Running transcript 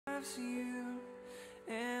loves you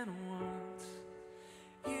and wants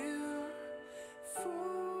you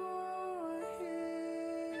for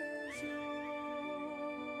his own.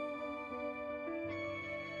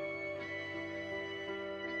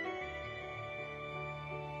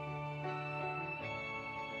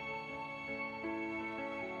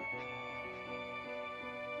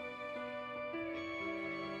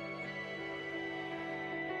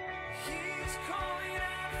 He's calling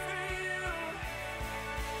out for you.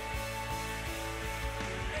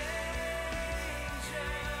 Angels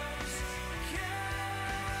carry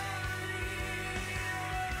us.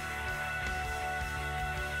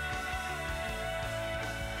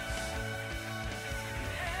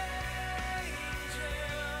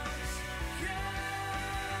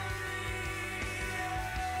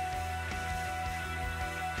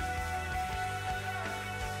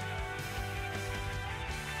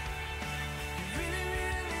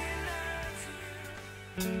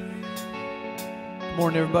 Good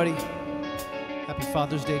morning, everybody. Happy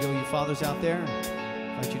Father's Day to all you fathers out there.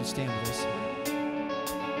 I invite you to stand with us.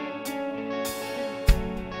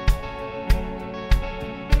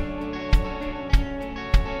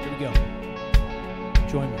 Here we go.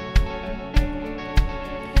 Join me.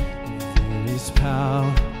 There is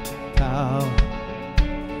power, power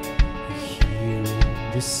here in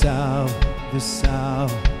the South,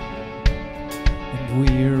 and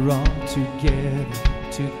we're all together,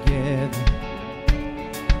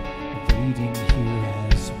 waiting here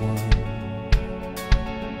as one.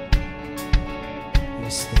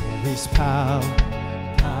 Yes, there is power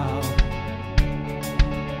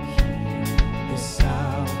here in the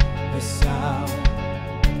South,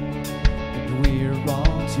 and we're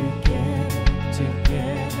all together,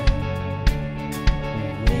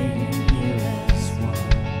 waiting here as one.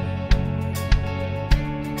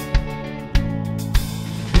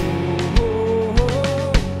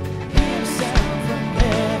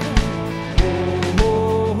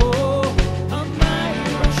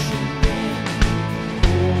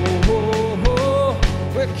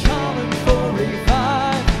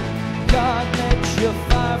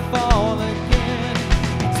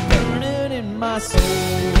 My soul,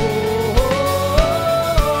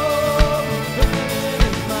 burning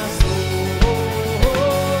in my soul.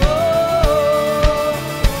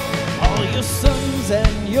 All your sons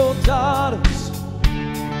and your daughters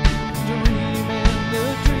dreaming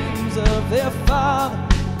the dreams of their father,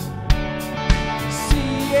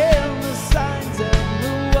 seeing the signs and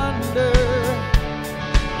the wonder,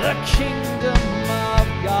 the kingdom of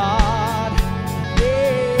God.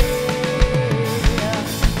 Yeah.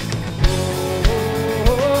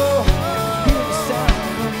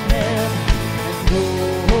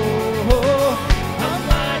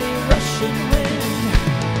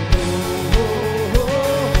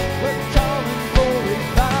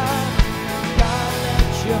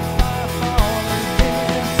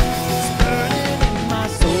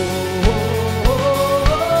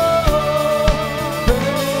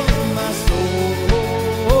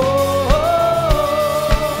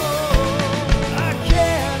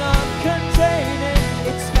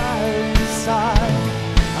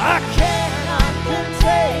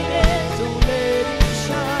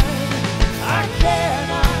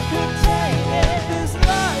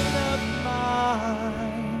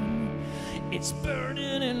 It's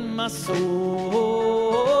burning in my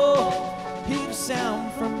soul. Hear the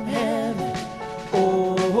sound from heaven.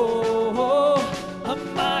 Oh, a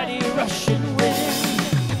mighty rushing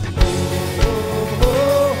wind.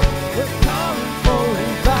 Oh, we're calling for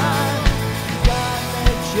revival. God,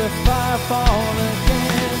 let your fire fall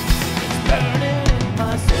again. It's burning in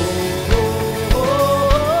my soul.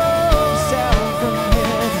 Sound from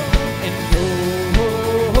heaven and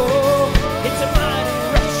it's a mighty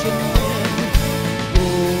rushing wind.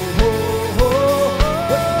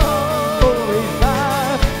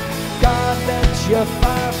 Your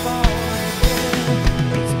fire fall again.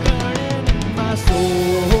 It's burning in my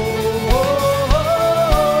soul.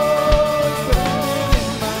 It's burning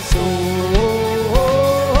in my soul.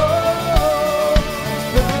 It's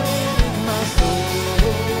burning in my soul.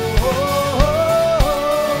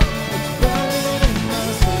 It's burning in my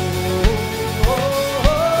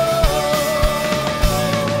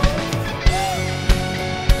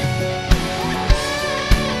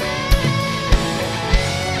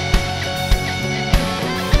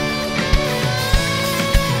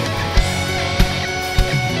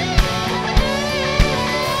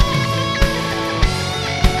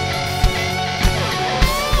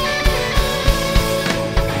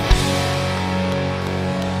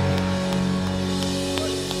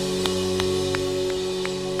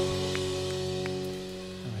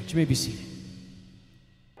You may be seated.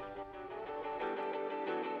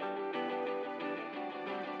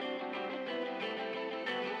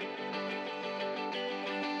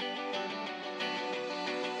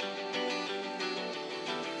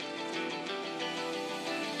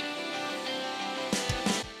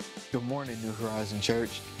 Good morning, New Horizon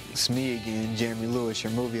Church. It's me again, Jeremy Lewis,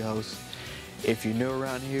 your movie host. If you're new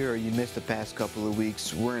around here or you missed the past couple of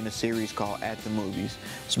weeks, we're in a series called At the Movies.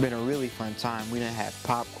 It's been a really fun time. We done had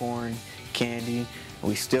popcorn, candy, and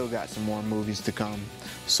we still got some more movies to come.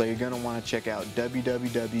 So you're going to want to check out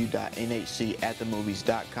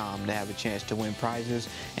www.nhcatthemovies.com to have a chance to win prizes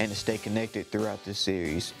and to stay connected throughout this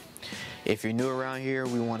series. If you're new around here,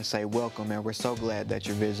 we want to say welcome, and we're so glad that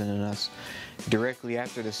you're visiting us. Directly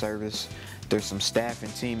after the service, there's some staff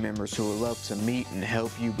and team members who would love to meet and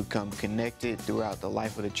help you become connected throughout the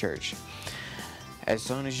life of the church. As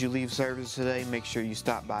soon as you leave service today, make sure you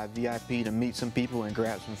stop by VIP to meet some people and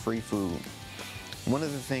grab some free food. One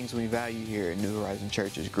of the things we value here at New Horizon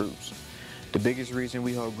Church is groups. The biggest reason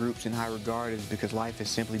we hold groups in high regard is because life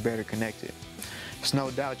is simply better connected. It's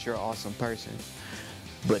no doubt you're an awesome person,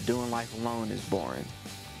 but doing life alone is boring.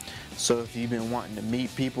 So if you've been wanting to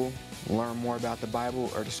meet people, learn more about the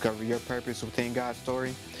Bible, or discover your purpose within God's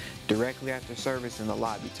story, directly after service in the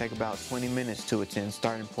lobby, take about 20 minutes to attend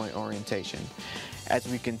Starting Point Orientation. As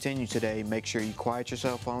we continue today, make sure you quiet your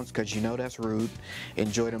cell phones because you know that's rude.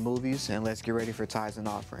 Enjoy the movies, and let's get ready for tithes and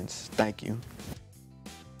offerings. Thank you.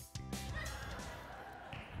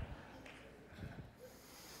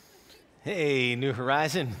 Hey, New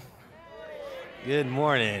Horizon. Good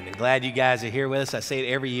morning. Glad you guys are here with us. I say it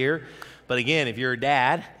every year, but again, if you're a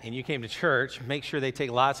dad and you came to church, make sure they take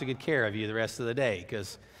lots of good care of you the rest of the day,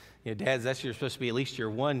 because dads, that's supposed to be at least your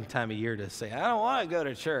one time a year to say, I don't want to go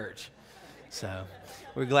to church. So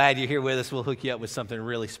we're glad you're here with us. We'll hook you up with something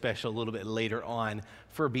really special a little bit later on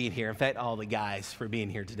for being here. In fact, all the guys for being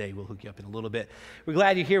here today. We'll hook you up in a little bit. We're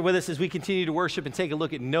glad you're here with us as we continue to worship and take a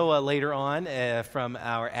look at Noah later on from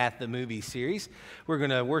our At the Movie series. We're going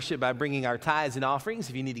to worship by bringing our tithes and offerings.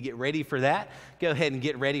 If you need to get ready for that, go ahead and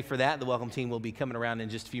get ready for that. The welcome team will be coming around in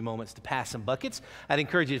just a few moments to pass some buckets. I'd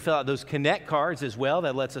encourage you to fill out those Connect cards as well.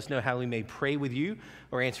 That lets us know how we may pray with you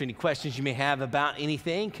or answer any questions you may have about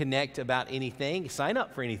anything, connect about anything, sign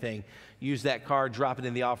up for anything. Use that card, drop it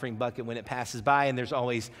in the offering bucket when it passes by, and there's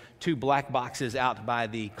always 2 black boxes out by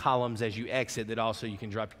the columns as you exit that also you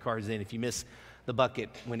can drop your cards in if you miss the bucket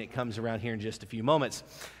when it comes around here in just a few moments.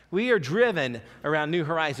 We are driven around New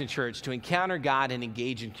Horizon Church to encounter God and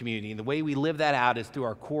engage in community, and the way we live that out is through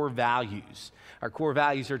our core values. Our core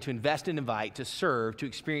values are to invest and invite, to serve, to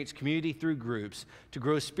experience community through groups, to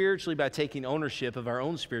grow spiritually by taking ownership of our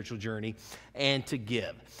own spiritual journey, and to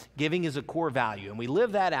give. Giving is a core value, and we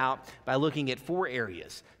live that out by looking at 4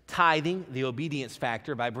 areas. Tithing, the obedience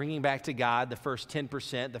factor, by bringing back to God the first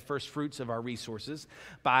 10%, the first fruits of our resources,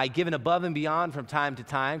 by giving above and beyond from time to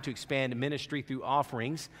time to expand ministry through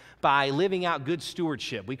offerings, by living out good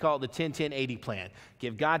stewardship. We call it the 10-10-80 plan.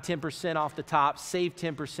 Give God 10% off the top, save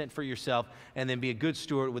 10% for yourself, and then be a good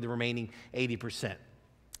steward with the remaining 80%.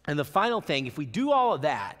 And the final thing, if we do all of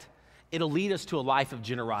that, it'll lead us to a life of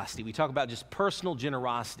generosity. We talk about just personal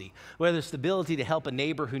generosity, whether it's the ability to help a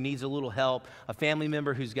neighbor who needs a little help, a family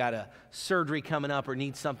member who's got a surgery coming up or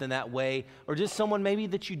needs something that way, or just someone maybe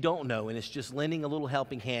that you don't know and it's just lending a little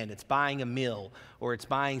helping hand. It's buying a meal, or it's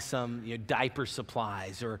buying some diaper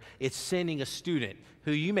supplies, or it's sending a student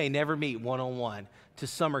who you may never meet one-on-one to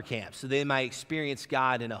summer camp so they might experience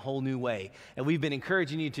God in a whole new way. And we've been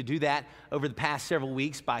encouraging you to do that over the past several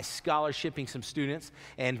weeks by scholarshiping some students.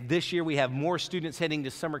 And this year we have more students heading to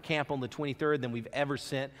summer camp on the 23rd than we've ever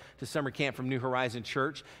sent to summer camp from New Horizon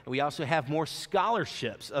Church. And we also have more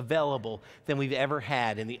scholarships available than we've ever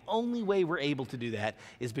had. And the only way we're able to do that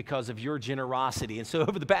is because of your generosity. And so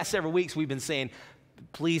over the past several weeks we've been saying,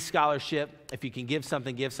 please scholarship. If you can give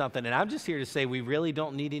something, give something. And I'm just here to say we really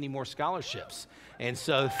don't need any more scholarships. And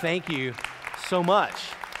so thank you so much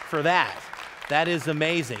for that. That is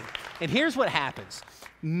amazing. And here's what happens.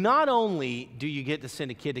 Not only do you get to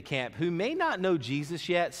send a kid to camp who may not know Jesus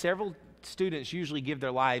yet, several students usually give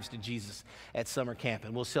their lives to Jesus at summer camp,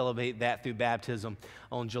 and we'll celebrate that through baptism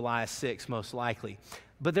on July 6th, most likely.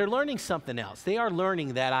 But they're learning something else. They are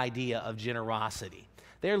learning that idea of generosity.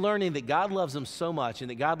 They're learning that God loves them so much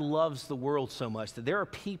and that God loves the world so much that there are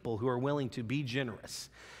people who are willing to be generous.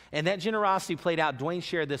 And that generosity played out. Dwayne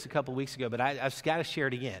shared this a couple weeks ago, but I've got to share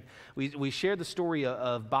it again. We shared the story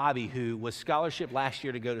of Bobby, who was scholarship last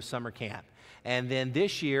year to go to summer camp. And then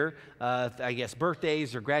this year, I guess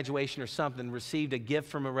birthdays or graduation or something, received a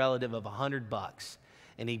gift from a relative of $100.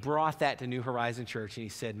 And he brought that to New Horizon Church, and he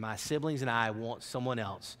said, my siblings and I want someone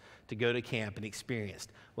else to go to camp and experience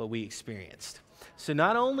what we experienced. So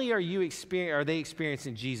not only are they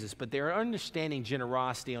experiencing Jesus, but they're understanding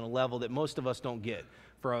generosity on a level that most of us don't get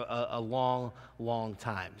for a long, long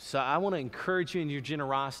time. So I want to encourage you in your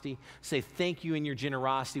generosity, say thank you in your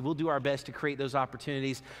generosity. We'll do our best to create those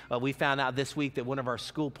opportunities. We found out this week that one of our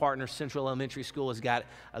school partners, Central Elementary School, has got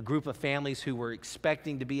a group of families who were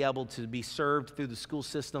expecting to be able to be served through the school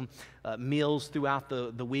system meals throughout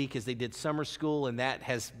the week as they did summer school, and that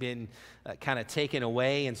has been kind of taken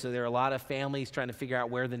away. And so there are a lot of families trying to figure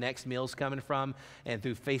out where the next meal's coming from. And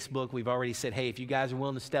through Facebook, we've already said, hey, if you guys are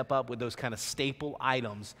willing to step up with those kind of staple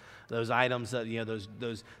items, those items that,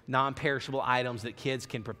 those non-perishable items that kids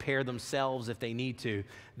can prepare themselves if they need to,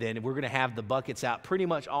 then we're going to have the buckets out pretty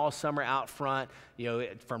much all summer out front,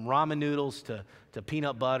 from ramen noodles to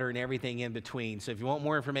peanut butter and everything in between. So if you want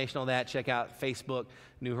more information on that, check out Facebook,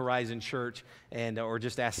 New Horizon Church, or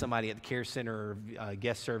just ask somebody at the Care Center or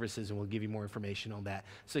guest services, and we'll give you more information on that.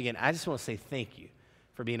 So again, I just want to say thank you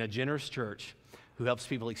for being a generous church who helps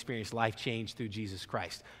people experience life change through Jesus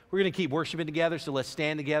Christ. We're going to keep worshiping together, so let's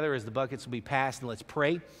stand together as the buckets will be passed, and let's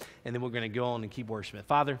pray, and then we're going to go on and keep worshiping.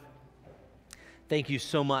 Father, thank you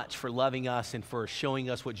so much for loving us and for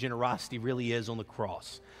showing us what generosity really is on the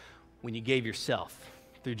cross when you gave yourself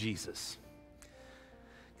through Jesus.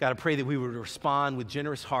 God, I pray that we would respond with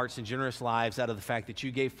generous hearts and generous lives out of the fact that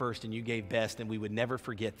you gave first and you gave best, and we would never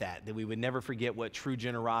forget that we would never forget what true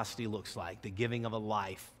generosity looks like, the giving of a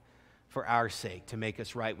life for our sake to make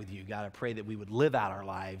us right with you. God, I pray that we would live out our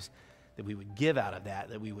lives, that we would give out of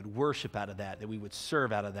that we would worship out of that we would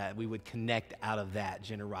serve out of that, we would connect out of that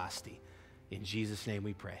generosity. In Jesus' name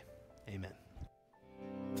we pray. Amen.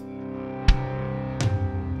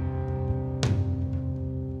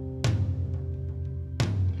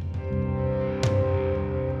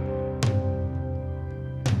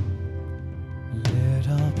 Let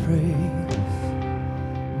our praise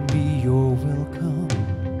be your welcome.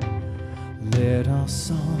 Let our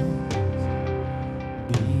songs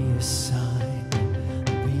be a sign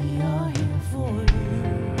we are here for you.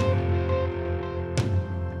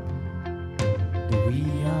 That we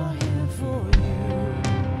are here for you.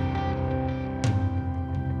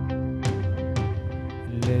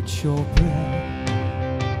 Let your breath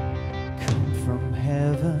come from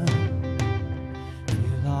heaven.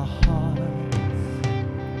 Fill our hearts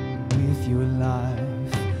with your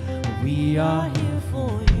life. We are here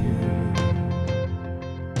for you.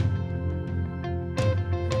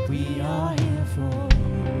 We are here for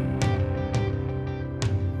you.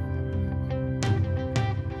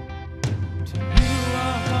 To you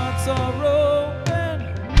our hearts are open.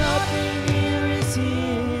 Nothing here is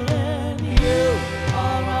hidden. You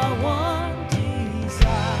are our one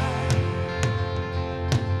desire.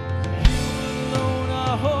 You alone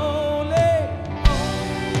are holy.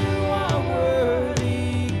 Only you are worthy.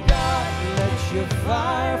 God, let your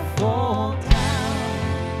fire fall down.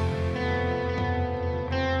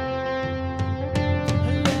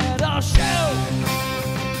 Let our shout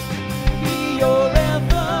be your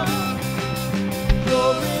anthem,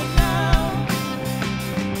 your renown.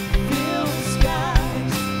 Fill the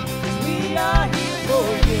skies, 'cause we are here for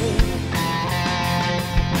you.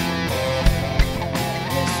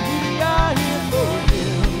 Yes, we are here for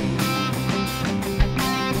you.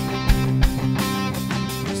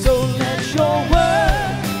 So let your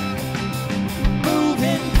word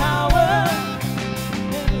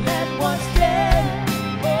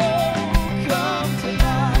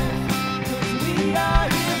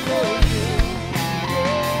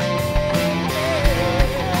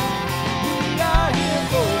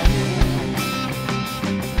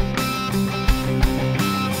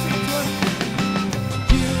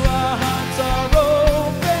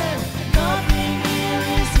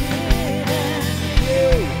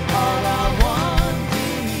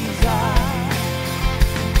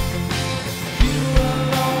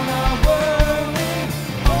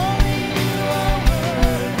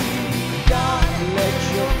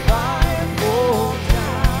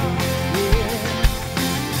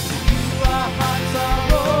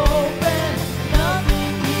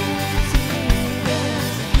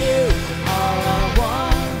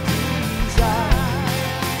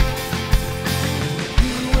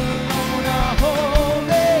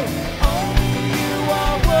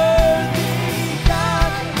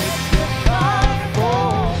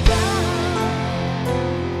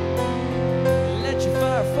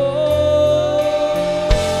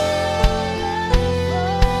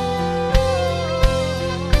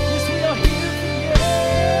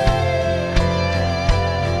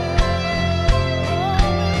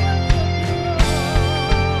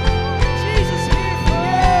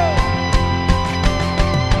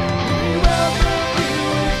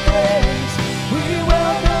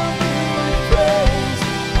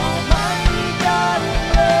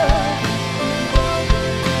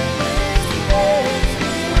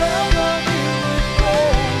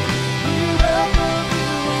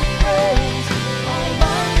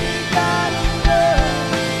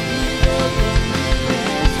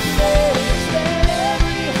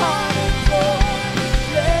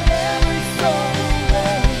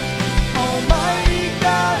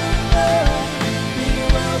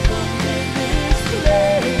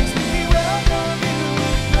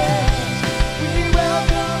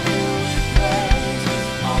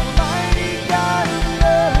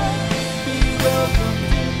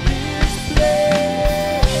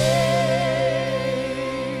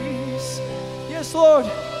Yes, Lord,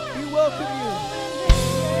 we welcome you.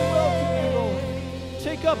 We welcome you, Lord.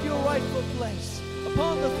 Take up your rightful place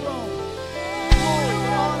upon the throne. Glory,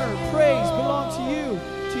 honor, praise belong to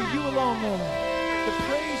you alone, Lord. The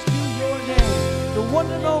praise due your name, the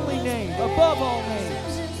one and only name, above all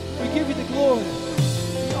names. We give you the glory,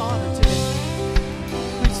 the honor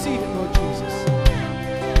today. Receive it, Lord Jesus.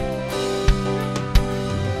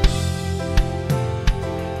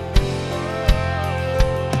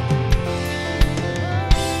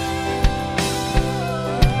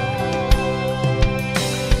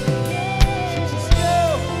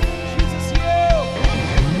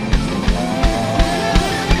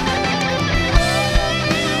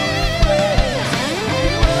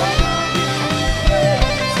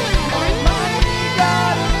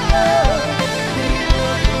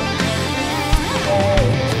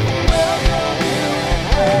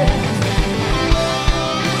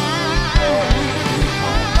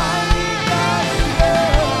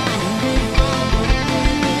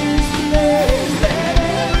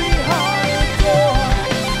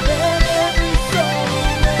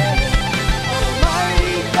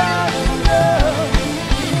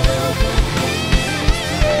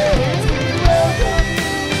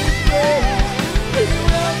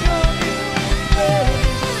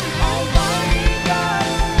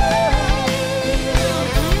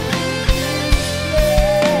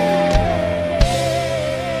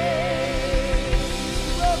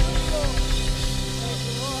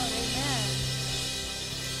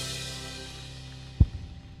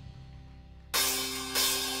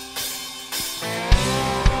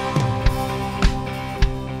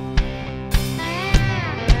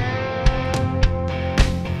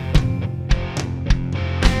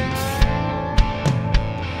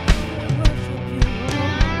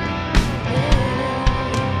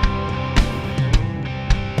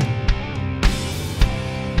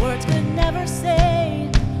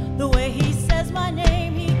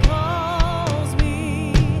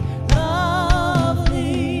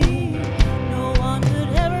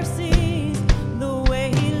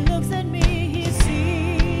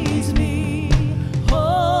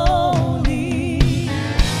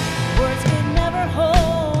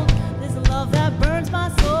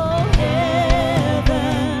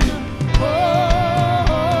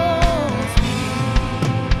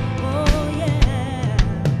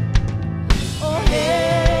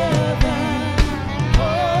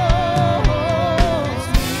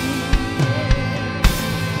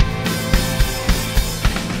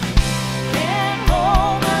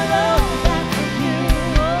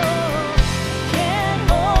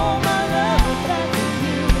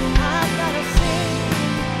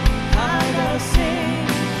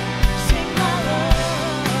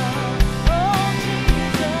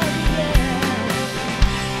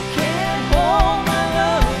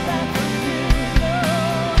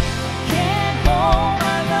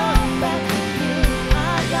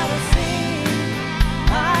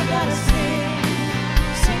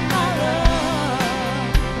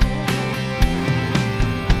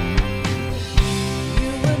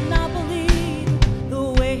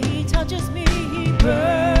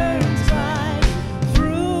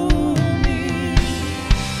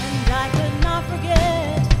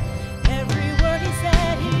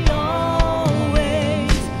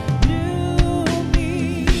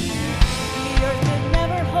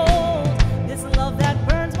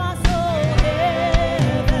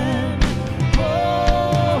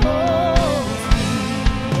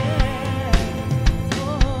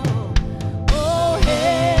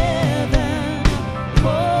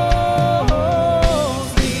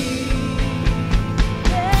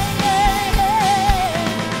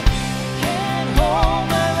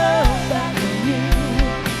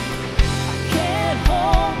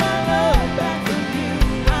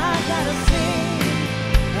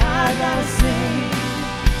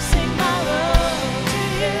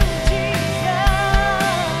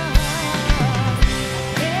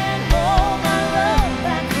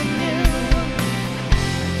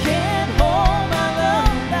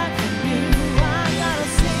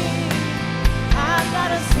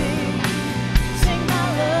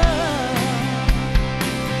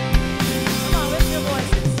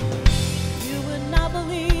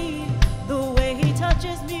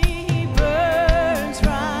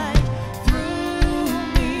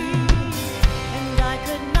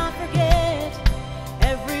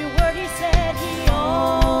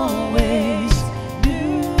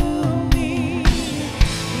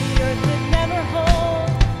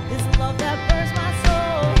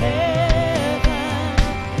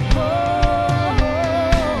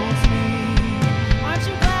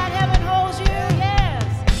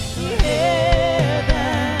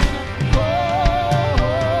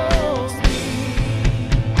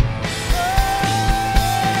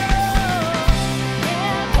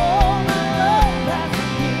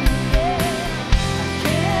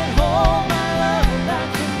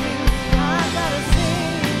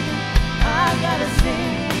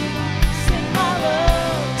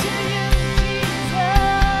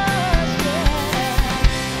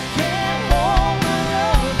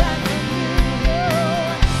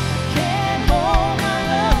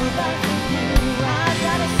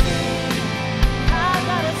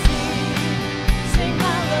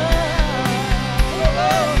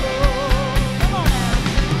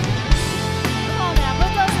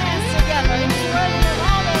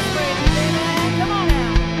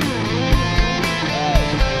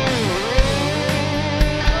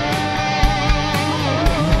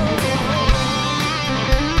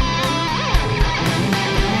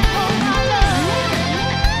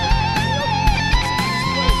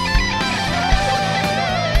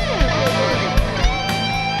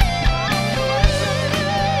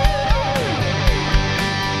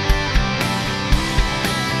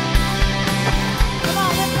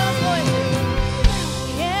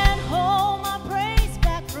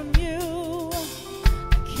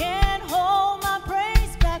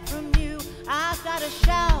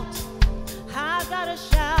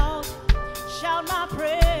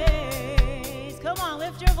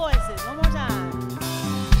 voices, one more time.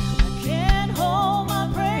 I can't hold my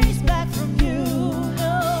praise back from you.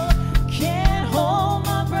 No, can't hold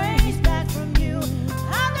my praise back from you.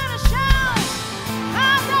 I've got to shout.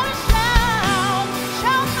 I've got to shout.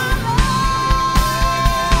 Shout my love.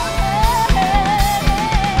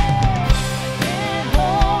 Can't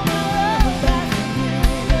hold my love back from you.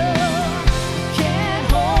 No, can't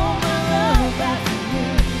hold my love back from you.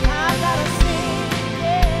 I gotta sing.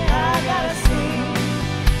 Yeah, I gotta sing.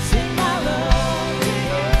 Sing my love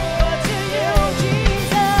to you,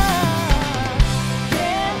 Jesus.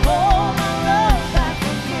 Can't hold my love back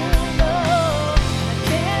from you, no. I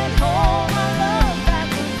can't hold my love back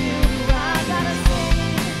from you. I gotta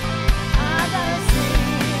sing,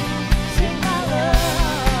 sing my love.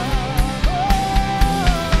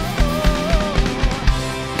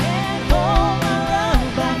 Can't hold my love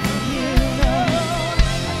back from you, no.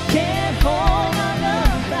 I can't hold my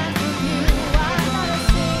love back from you. I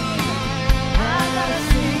gotta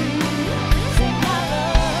sing, sing my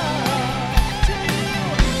love to you,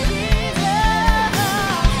 Jesus.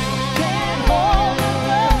 Can't hold my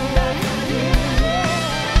love back from you.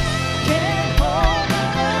 Can't hold my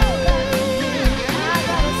love back from you. I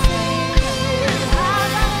gotta sing,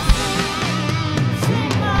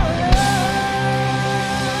 sing my love.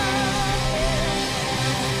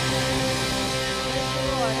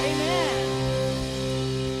 Lord, amen.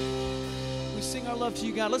 We sing our love to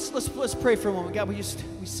you, God. Let's pray for a moment. God, we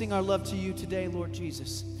sing our love to you today, Lord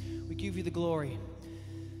Jesus. We give you the glory.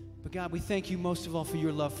 But God, we thank you most of all for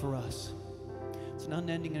your love for us. It's an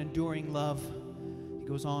unending and enduring love. It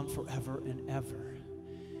goes on forever and ever.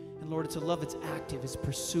 And Lord, it's a love that's active. It's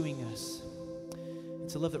pursuing us.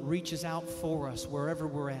 It's a love that reaches out for us wherever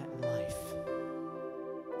we're at in life.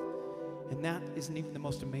 And that isn't even the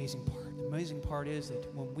most amazing part. The amazing part is that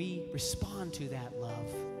when we respond to that love,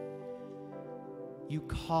 you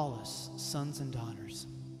call us sons and daughters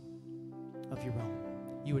of your own.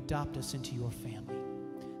 You adopt us into your family.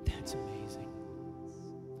 That's amazing.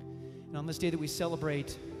 And on this day that we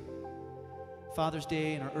celebrate Father's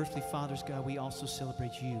Day and our earthly fathers, God, we also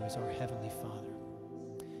celebrate you as our heavenly Father.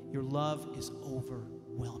 Your love is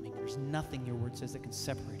overwhelming. There's nothing, your word says, that can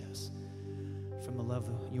separate us from the love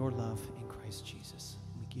of your love in Christ Jesus.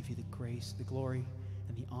 We give you the grace, the glory,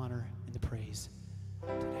 and the honor and the praise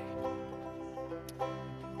today.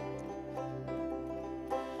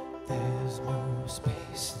 There's no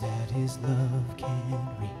space that his love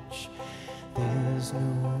can't reach. There's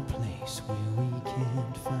no place where we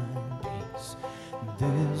can't find peace.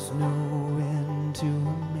 There's no end to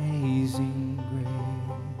amazing grace.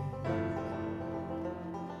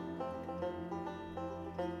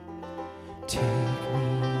 Take me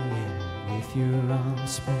in with your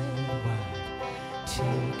arms spread wide. Take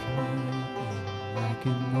me in like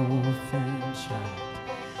an orphan child.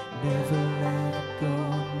 Never let go,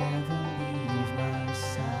 never leave my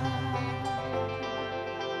side.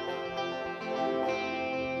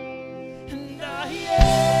 And I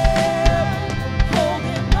am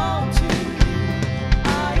holding on to you.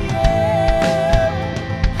 I am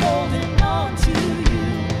holding on to you.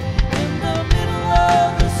 In the middle of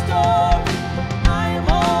the storm, I am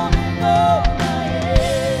holding on. I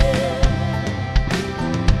am.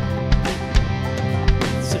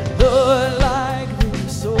 So Lord, like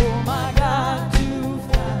this, oh my God, to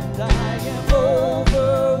find I am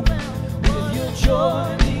overwhelmed with your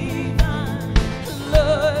joy divine.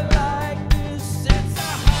 Love like this sets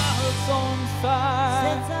our hearts on fire.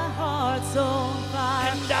 Sets our hearts on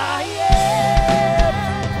fire. And I am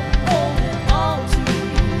holding on to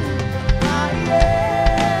you. I am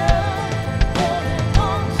holding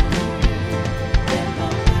on to you. In the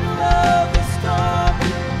middle of the storm,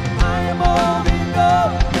 I am holding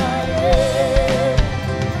on. I am.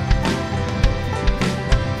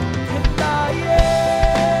 And I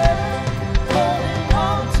am holding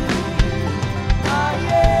on to you. I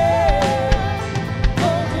am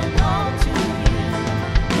holding on to you.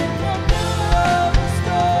 In the middle of the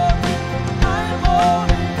storm, I am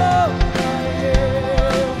holding on.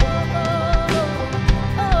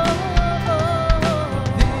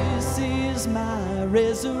 This is my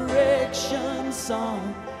resurrection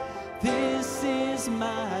song. This is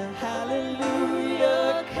my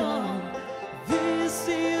hallelujah come. This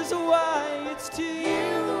is why it's to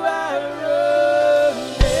you I run.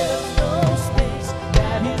 There's no space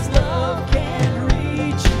that his love can't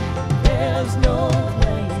reach. There's no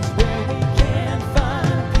place where we can't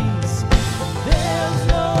find peace. There's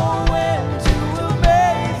no end to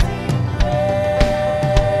amazing grace.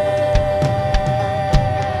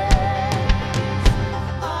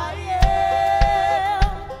 I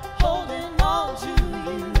am holding on to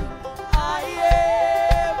you. I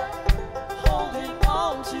am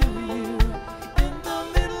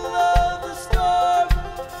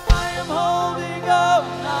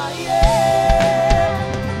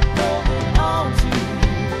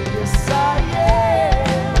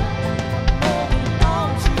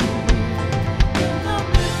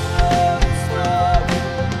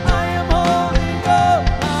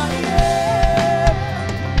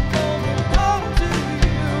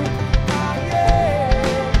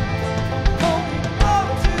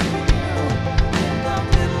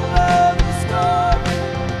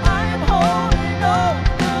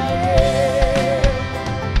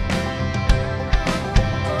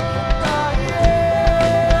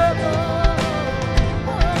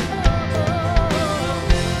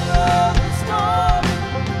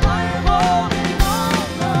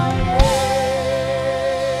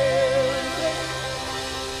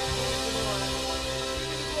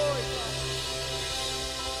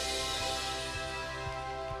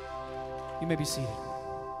You may be seated.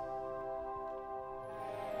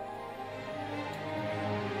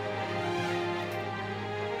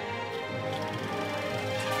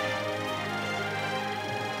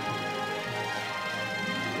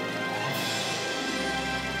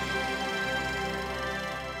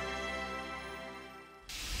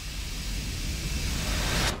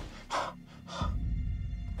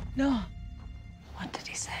 No. What did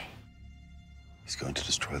he say? He's going to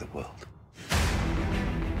destroy the world.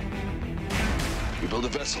 We build a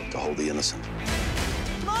vessel to hold the innocent.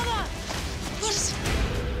 Mama! What?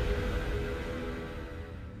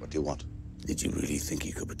 What do you want? Did you really think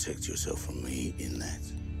you could protect yourself from me in that?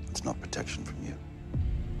 It's not protection from you.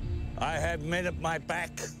 I have men at my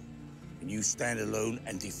back, and you stand alone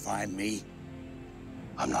and defy me?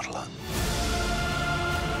 I'm not alone.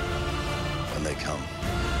 When they come,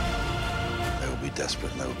 they will be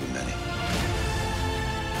desperate and there will be many.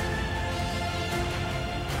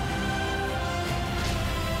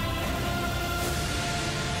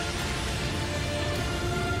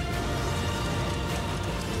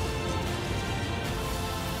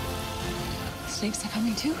 Snakes are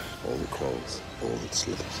coming too? All that crawls, all that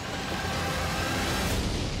slithers.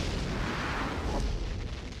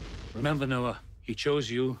 Remember, Noah, he chose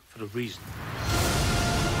you for a reason.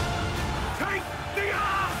 Take the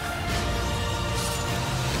ark!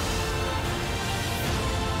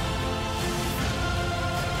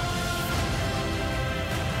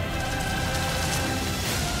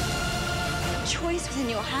 Choice was in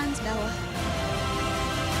your hands, Noah.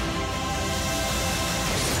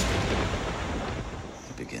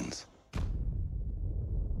 It begins.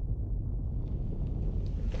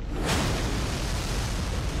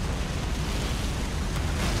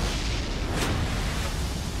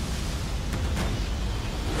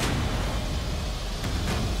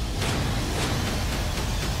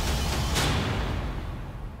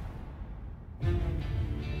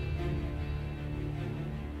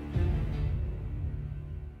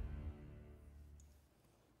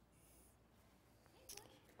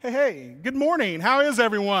 Hey, good morning. How is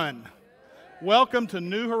everyone? Welcome to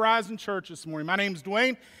New Horizon Church this morning. My name's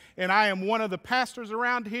Dwayne, and I am one of the pastors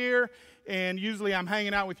around here, and usually I'm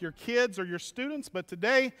hanging out with your kids or your students, but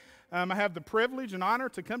today I have the privilege and honor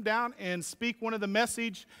to come down and speak one of the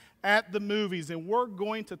message at the movies, and we're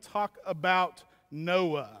going to talk about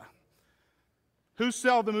Noah. Who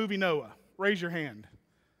saw the movie Noah? Raise your hand.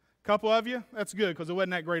 A couple of you? That's good, because it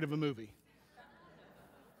wasn't that great of a movie.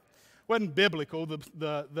 Wasn't biblical.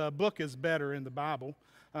 The book is better in the Bible,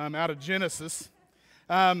 out of Genesis.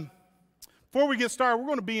 Before we get started, we're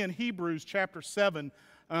going to be in Hebrews chapter 7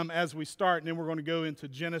 as we start, and then we're going to go into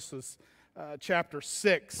Genesis chapter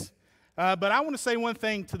 6. But I want to say one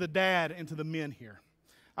thing to the dad and to the men here.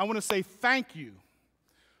 I want to say thank you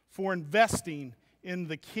for investing in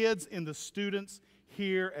the kids and the students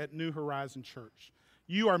here at New Horizon Church.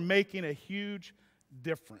 You are making a huge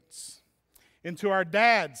difference. And to our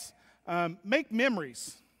dads, make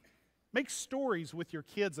memories. Make stories with your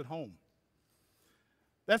kids at home.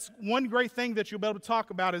 That's one great thing that you'll be able to talk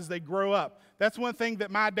about as they grow up. That's one thing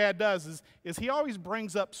that my dad does is he always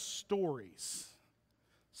brings up stories.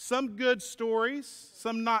 Some good stories,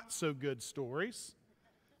 some not so good stories.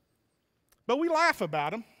 But we laugh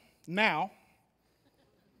about them now.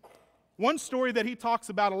 One story that he talks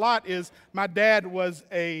about a lot is my dad was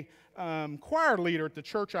a choir leader at the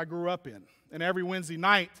church I grew up in. And every Wednesday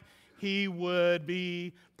night, he would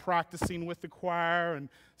be practicing with the choir and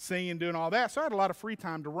singing, doing all that. So I had a lot of free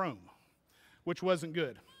time to roam, which wasn't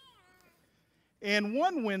good. And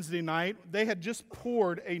one Wednesday night, they had just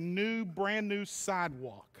poured a brand new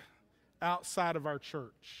sidewalk outside of our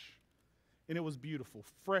church. And it was beautiful,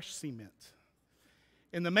 fresh cement.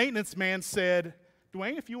 And the maintenance man said,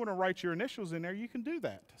 Dwayne, if you want to write your initials in there, you can do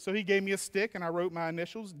that. So he gave me a stick, and I wrote my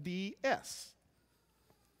initials, DS.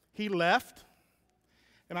 He left,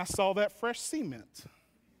 and I saw that fresh cement.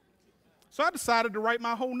 So I decided to write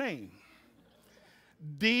my whole name.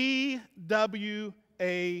 DWAYNE,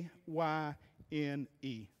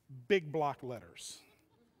 big block letters.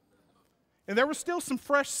 And there was still some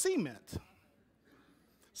fresh cement.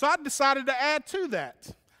 So I decided to add to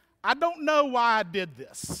that. I don't know why I did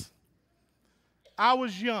this. I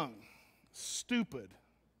was young, stupid.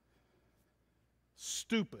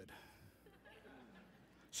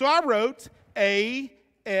 So I wrote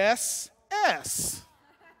ASS.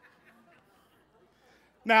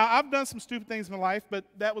 Now, I've done some stupid things in my life, but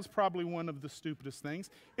that was probably one of the stupidest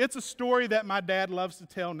things. It's a story that my dad loves to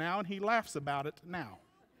tell now, and he laughs about it now.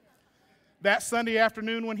 That Sunday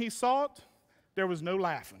afternoon when he saw it, there was no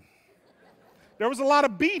laughing. There was a lot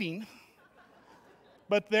of beating,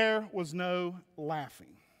 but there was no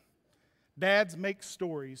laughing. Dads, make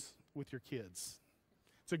stories with your kids.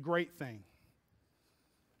 It's a great thing.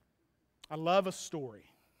 I love a story.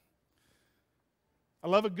 I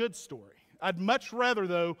love a good story. I'd much rather,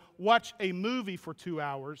 though, watch a movie for 2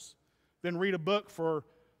 hours than read a book for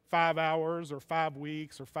 5 hours or 5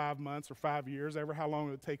 weeks or 5 months or 5 years, ever how long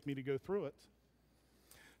it would take me to go through it.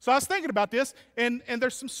 So I was thinking about this, and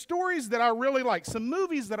there's some stories that I really like, some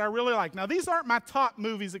movies that I really like. Now, these aren't my top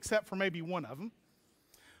movies except for maybe one of them,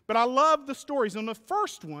 but I love the stories. And the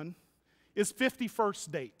first one is 50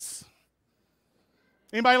 First Dates.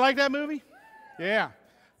 Anybody like that movie? Yeah.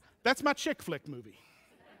 That's my chick flick movie.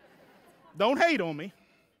 Don't hate on me.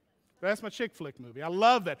 That's my chick flick movie. I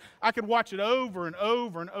love that. I could watch it over and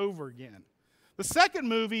over and over again. The second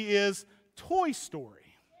movie is Toy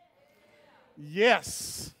Story.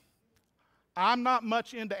 Yes. I'm not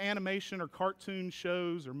much into animation or cartoon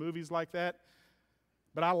shows or movies like that,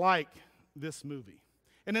 but I like this movie.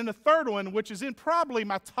 And then the third one, which is in probably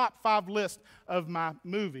my top 5 list of my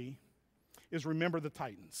movie, is Remember the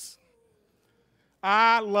Titans.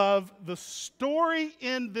 I love the story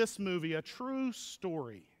in this movie, a true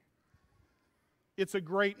story. It's a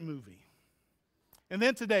great movie. And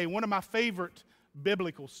then today, one of my favorite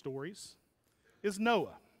biblical stories is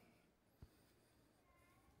Noah.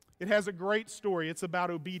 It has a great story. It's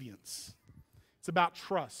about obedience. It's about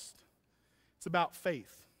trust. It's about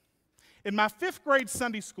faith. And my 5th grade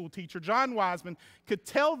Sunday school teacher, John Wiseman, could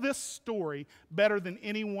tell this story better than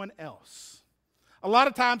anyone else. A lot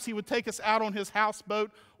of times he would take us out on his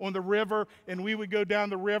houseboat on the river, and we would go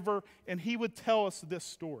down the river, and he would tell us this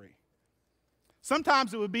story.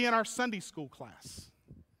 Sometimes it would be in our Sunday school class.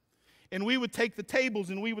 And we would take the tables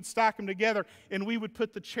and we would stack them together, and we would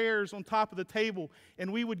put the chairs on top of the table,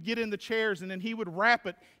 and we would get in the chairs, and then he would wrap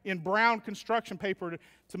it in brown construction paper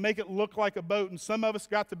to make it look like a boat. And some of us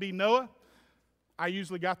got to be Noah. I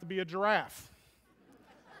usually got to be a giraffe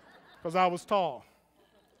because I was tall.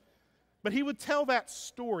 But he would tell that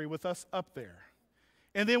story with us up there.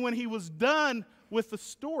 And then when he was done with the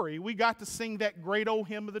story, we got to sing that great old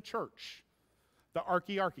hymn of the church, the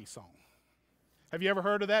Arky Arky song. Have you ever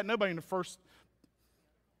heard of that? Nobody in the first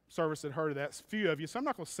service had heard of that. A few of you, so I'm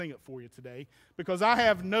not going to sing it for you today because I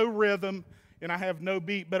have no rhythm and I have no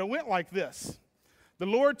beat. But it went like this. The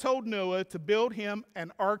Lord told Noah to build him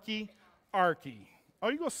an Arky Arky. Oh,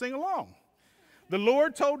 you're going to sing along. The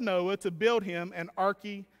Lord told Noah to build him an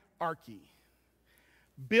Arky Arky.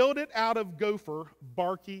 Build it out of gopher,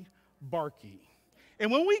 barky, barky.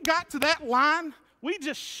 And when we got to that line, we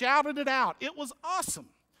just shouted it out. It was awesome.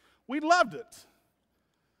 We loved it.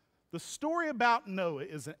 The story about Noah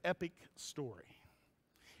is an epic story.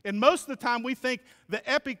 And most of the time we think the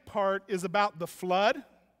epic part is about the flood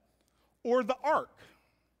or the ark.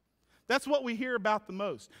 That's what we hear about the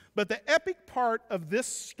most. But the epic part of this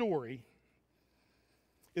story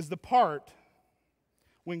is the part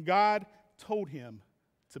when God told him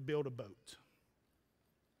to build a boat.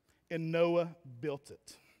 And Noah built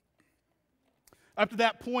it. Up to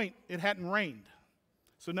that point, it hadn't rained.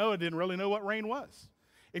 So Noah didn't really know what rain was.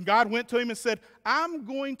 And God went to him and said, I'm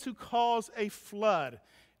going to cause a flood.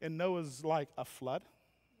 And Noah's like, a flood?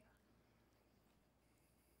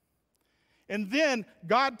 And then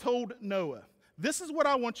God told Noah, this is what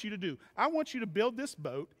I want you to do. I want you to build this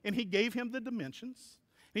boat. And he gave him the dimensions.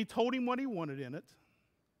 And he told him what he wanted in it.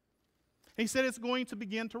 And he said it's going to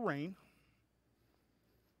begin to rain.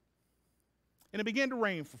 And it began to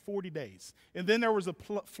rain for 40 days. And then there was a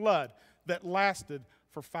flood that lasted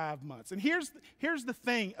for 5 months. And here's the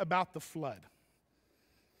thing about the flood.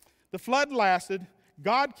 The flood lasted.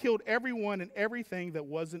 God killed everyone and everything that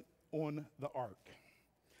wasn't on the ark.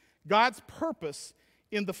 God's purpose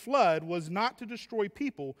in the flood was not to destroy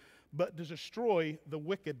people, but to destroy the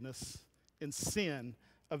wickedness and sin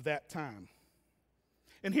of that time.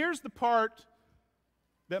 And here's the part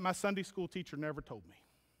that my Sunday school teacher never told me.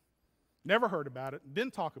 Never heard about it,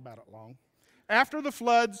 didn't talk about it long. After the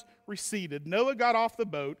floods receded, Noah got off the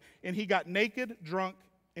boat, and he got naked, drunk,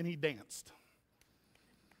 and he danced.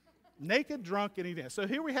 Naked, drunk, and he danced. So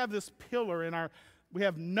here we have this pillar we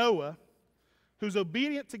have Noah, who's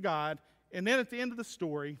obedient to God, and then at the end of the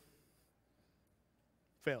story,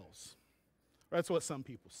 fails. That's what some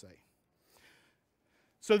people say.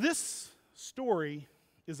 So this story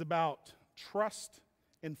is about trust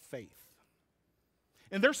and faith.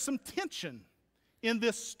 And there's some tension in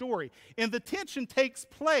this story. And the tension takes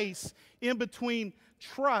place in between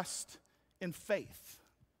trust and faith.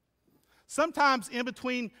 Sometimes in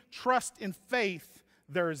between trust and faith,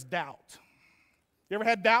 there is doubt. You ever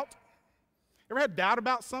had doubt? Ever had doubt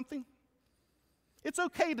about something? It's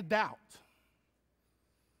okay to doubt.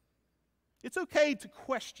 It's okay to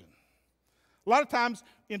question. A lot of times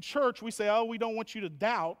in church we say, oh, we don't want you to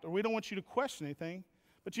doubt or we don't want you to question anything.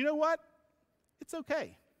 But you know what? It's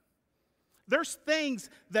okay. There's things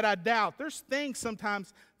that I doubt. There's things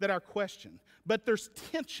sometimes that I question. But there's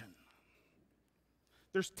tension.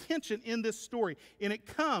 There's tension in this story, and it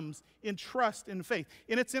comes in trust and faith.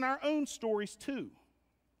 And it's in our own stories too.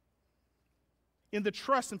 In the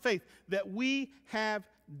trust and faith that we have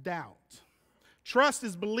doubt. Trust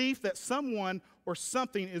is belief that someone or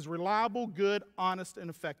something is reliable, good, honest, and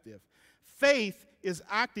effective. Faith is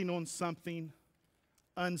acting on something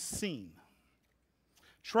unseen.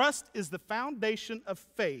 Trust is the foundation of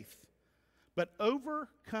faith, but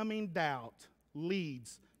overcoming doubt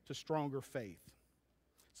leads to stronger faith.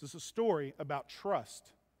 This is a story about trust,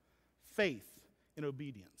 faith, and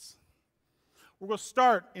obedience. We're going to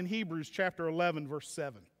start in Hebrews chapter 11, verse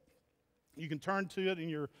 7. You can turn to it in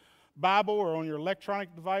your Bible or on your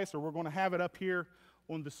electronic device, or we're going to have it up here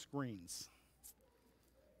on the screens.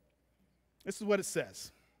 This is what it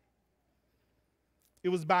says. It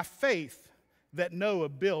was by faith that Noah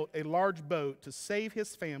built a large boat to save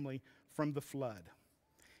his family from the flood.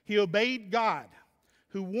 He obeyed God,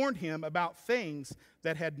 who warned him about things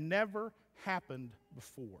that had never happened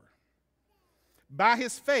before. By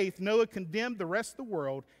his faith, Noah condemned the rest of the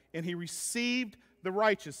world, and he received the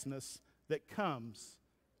righteousness that comes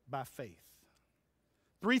by faith.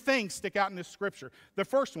 Three things stick out in this scripture. The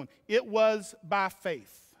first one, it was by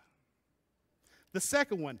faith. The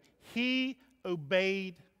second one, he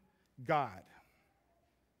obeyed God.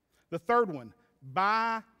 The third one,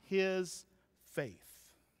 by his faith.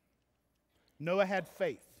 Noah had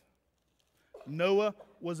faith. Noah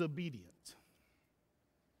was obedient.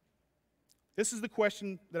 This is the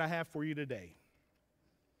question that I have for you today.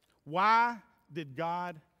 Why did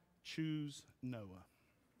God choose Noah?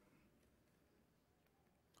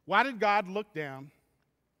 Why did God look down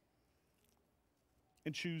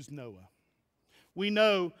and choose Noah? We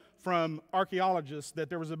know from archaeologists that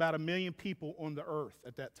there was about 1 million people on the earth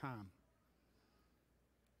at that time.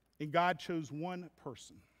 And God chose one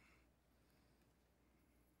person,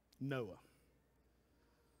 Noah.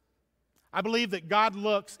 I believe that God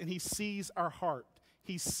looks and he sees our heart.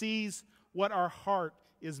 He sees what our heart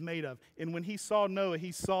is made of. And when he saw Noah,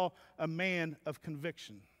 he saw a man of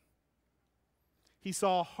conviction. He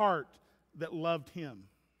saw a heart that loved him.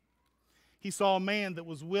 He saw a man that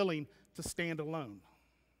was willing to stand alone.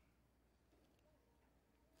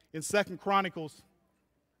 In 2 Chronicles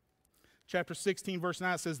chapter 16, verse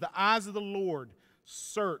 9, it says, the eyes of the Lord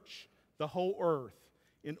search the whole earth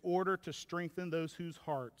in order to strengthen those whose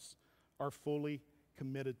hearts are fully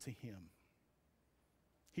committed to him.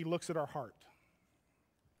 He looks at our heart.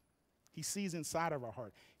 He sees inside of our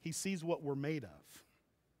heart. He sees what we're made of.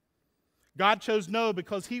 God chose Noah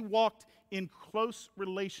because he walked in close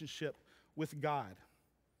relationship with God.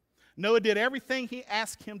 Noah did everything he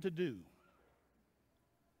asked him to do.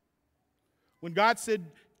 When God said,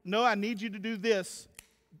 Noah, I need you to do this,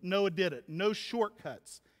 Noah did it. No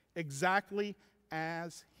shortcuts. Exactly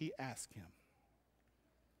as he asked him.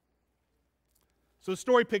 So the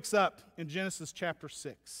story picks up in Genesis chapter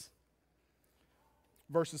 6,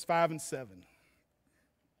 verses 5 and 7.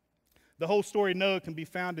 The whole story of Noah can be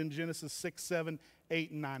found in Genesis 6, 7,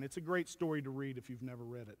 8, and 9. It's a great story to read if you've never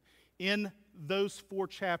read it. In those 4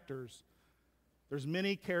 chapters, there's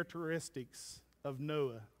many characteristics of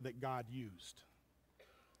Noah that God used.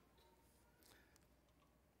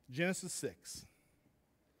 Genesis 6.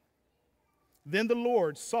 Then the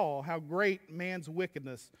Lord saw how great man's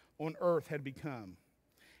wickedness on earth had become,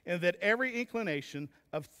 and that every inclination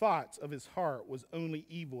of thoughts of his heart was only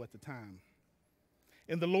evil at the time.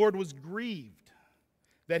 And the Lord was grieved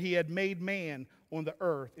that he had made man on the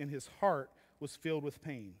earth, and his heart was filled with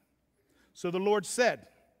pain. So the Lord said,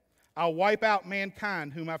 I'll wipe out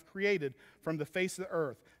mankind whom I've created from the face of the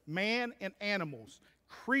earth, man and animals,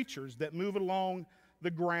 creatures that move along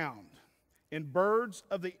the ground, and birds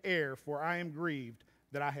of the air, for I am grieved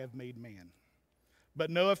that I have made man. But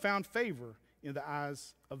Noah found favor in the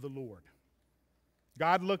eyes of the Lord.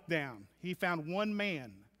 God looked down. He found one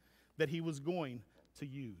man that he was going to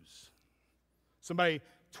use. Somebody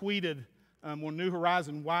tweeted on New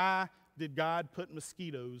Horizon, why did God put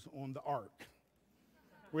mosquitoes on the ark?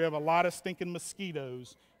 We have a lot of stinking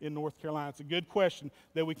mosquitoes in North Carolina. It's a good question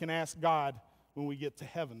that we can ask God when we get to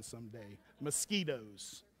heaven someday.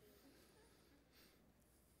 Mosquitoes.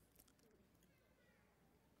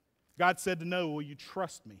 God said to Noah, will you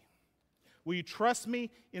trust me? Will you trust me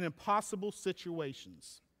in impossible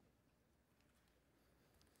situations?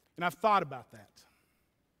 And I've thought about that.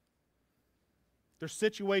 There's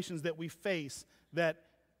situations that we face that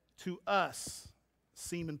to us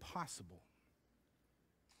seem impossible.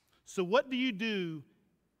 So, what do you do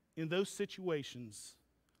in those situations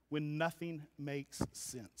when nothing makes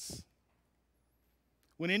sense?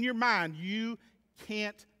 When in your mind you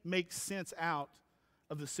can't make sense out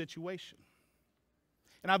of the situation.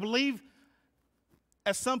 And I believe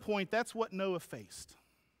at some point that's what Noah faced.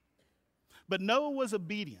 But Noah was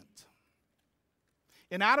obedient.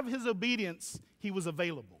 And out of his obedience, he was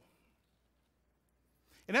available.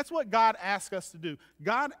 And that's what God asks us to do.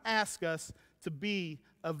 God asks us to be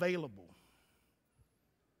available.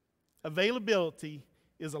 Availability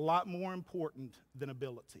is a lot more important than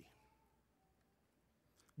ability.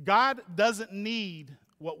 God doesn't need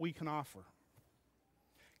what we can offer.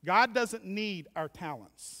 God doesn't need our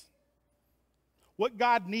talents. What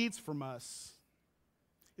God needs from us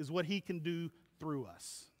is what he can do through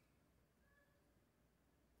us.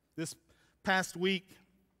 This past week,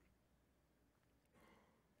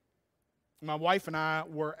 my wife and I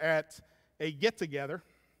were at a get-together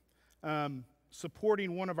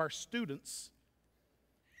supporting one of our students.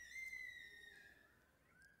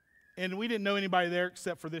 And we didn't know anybody there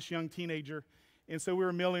except for this young teenager. And so we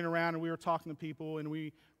were milling around and we were talking to people, and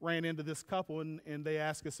we ran into this couple, and they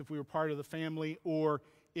asked us if we were part of the family or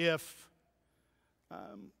if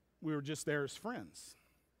we were just there as friends.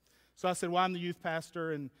 So I said, well, I'm the youth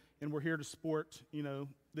pastor, and we're here to support,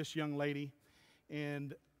 this young lady.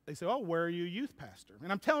 And they said, oh, where are you a youth pastor?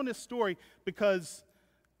 And I'm telling this story because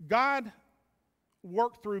God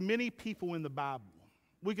worked through many people in the Bible.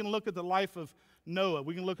 We can look at the life of Noah.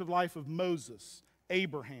 We can look at the life of Moses,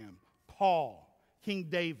 Abraham, Paul, King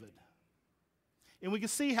David. And we can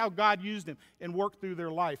see how God used them and worked through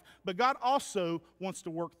their life. But God also wants to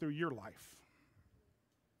work through your life.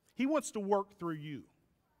 He wants to work through you.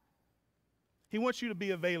 He wants you to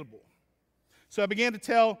be available. So I began to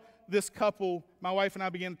tell this couple, my wife and I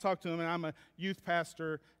began to talk to them, and I'm a youth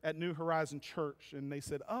pastor at New Horizon Church. And they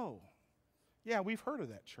said, oh, yeah, we've heard of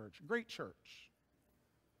that church. Great church.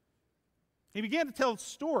 He began to tell a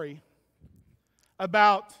story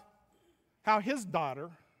about how his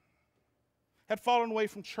daughter had fallen away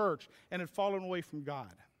from church and had fallen away from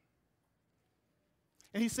God.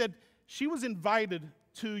 And he said, she was invited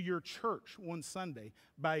to your church one Sunday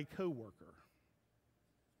by a coworker,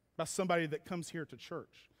 by somebody that comes here to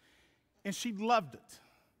church. And she loved it.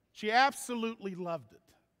 She absolutely loved it.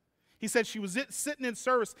 He said she was sitting in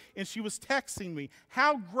service and she was texting me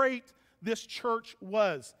how great this church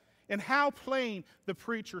was and how plain the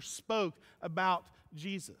preacher spoke about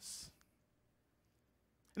Jesus.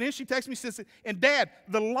 And then she texts me and says, and Dad,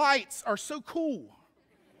 the lights are so cool.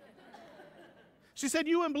 She said,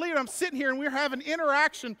 you wouldn't believe it. I'm sitting here and we're having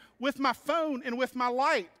interaction with my phone and with my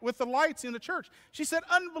light, with the lights in the church. She said,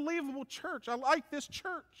 unbelievable church. I like this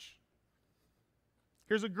church.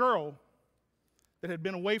 Here's a girl that had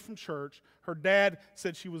been away from church. Her dad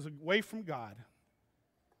said she was away from God.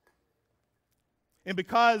 And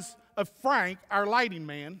because of Frank, our lighting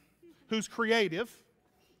man, who's creative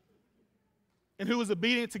and who was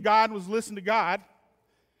obedient to God and was listening to God,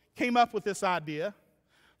 came up with this idea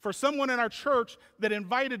for someone in our church that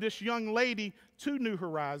invited this young lady to New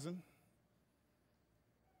Horizon.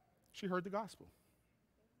 She heard the gospel.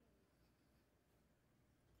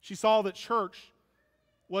 She saw that church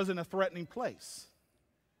wasn't a threatening place.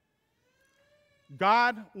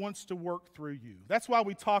 God wants to work through you. That's why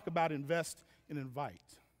we talk about invest and invite.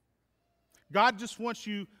 God just wants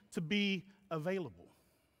you to be available.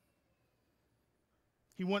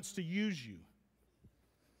 He wants to use you.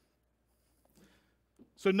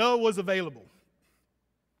 So Noah was available.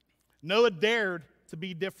 Noah dared to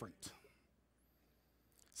be different. It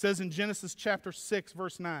says in Genesis chapter 6,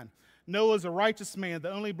 verse 9, Noah is a righteous man,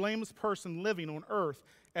 the only blameless person living on earth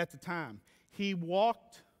at the time. He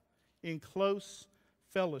walked in close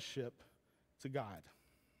fellowship to God.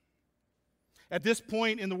 At this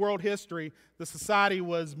point in the world history, the society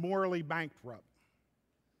was morally bankrupt.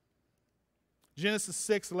 Genesis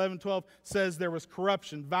 6, 11, 12 says there was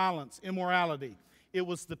corruption, violence, immorality. It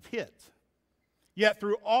was the pit. Yet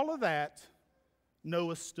through all of that,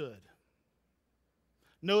 Noah stood.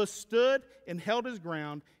 Noah stood and held his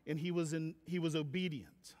ground, and he was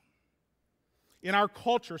obedient. In our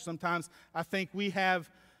culture, sometimes I think we have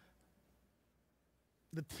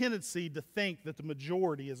the tendency to think that the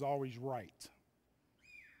majority is always right.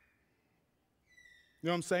 You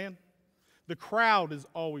know what I'm saying? The crowd is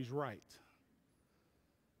always right.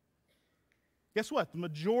 Guess what? The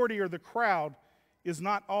majority or the crowd is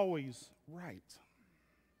not always right.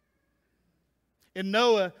 And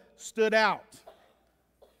Noah stood out.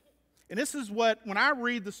 And this is what, when I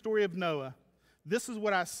read the story of Noah, this is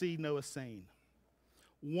what I see Noah saying.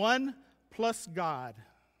 1 plus God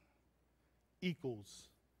equals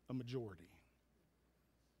a majority.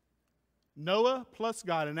 Noah plus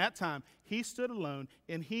God, in that time, he stood alone,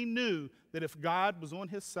 and he knew that if God was on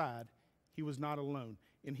his side, he was not alone,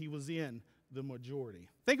 and he was in the majority.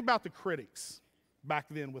 Think about the critics back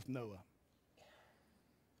then with Noah.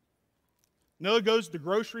 Noah goes to the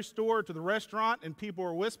grocery store, to the restaurant, and people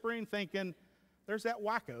are whispering, thinking, there's that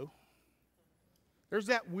wacko. There's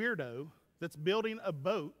that weirdo that's building a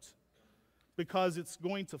boat because it's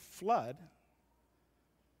going to flood.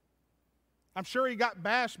 I'm sure he got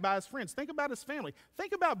bashed by his friends. Think about his family.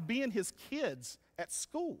 Think about being his kids at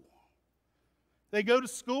school. They go to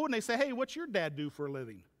school and they say, hey, what's your dad do for a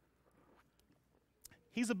living?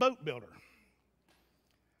 He's a boat builder.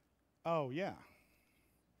 Oh, yeah.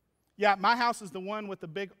 Yeah, my house is the one with the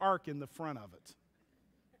big ark in the front of it.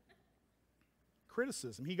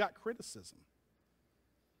 Criticism. He got criticism.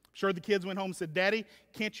 I'm sure the kids went home and said, Daddy,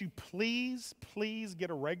 can't you please get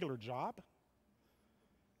a regular job?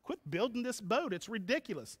 Quit building this boat. It's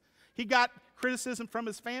ridiculous. He got criticism from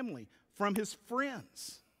his family, from his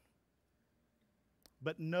friends.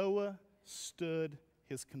 But Noah stood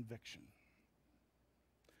his conviction.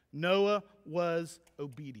 Noah was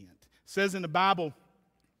obedient. It says in the Bible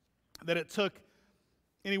that it took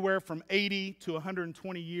anywhere from 80 to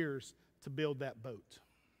 120 years to build that boat.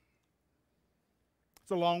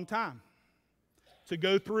 It's a long time to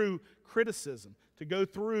go through criticism, to go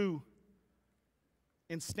through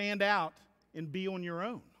and stand out and be on your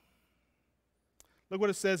own. Look what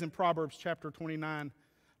it says in Proverbs chapter 29,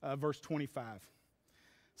 verse 25. It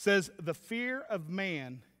says, the fear of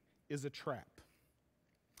man is a trap.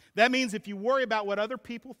 That means if you worry about what other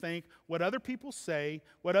people think, what other people say,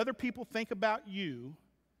 what other people think about you,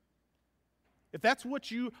 if that's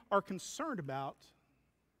what you are concerned about,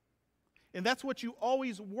 and that's what you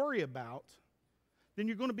always worry about, then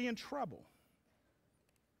you're going to be in trouble.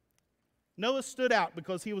 Noah stood out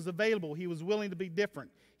because he was available. He was willing to be different.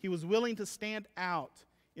 He was willing to stand out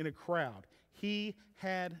in a crowd. He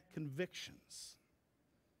had convictions.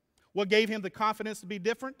 What gave him the confidence to be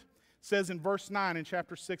different? It says in verse 9 in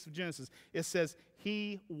chapter 6 of Genesis, it says,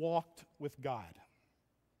 he walked with God.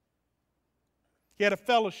 He had a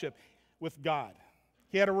fellowship with God.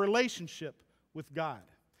 He had a relationship with God.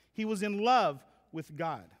 He was in love with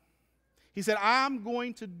God. He said, I'm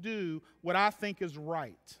going to do what I think is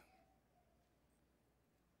right.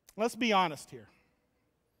 Let's be honest here.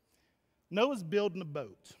 Noah's building a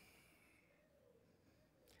boat.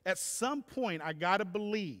 At some point, I got to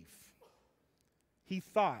believe he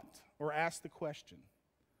thought or asked the question,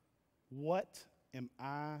 what am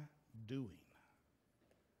I doing?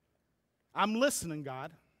 I'm listening,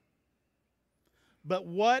 God, but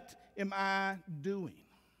what am I doing?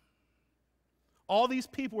 All these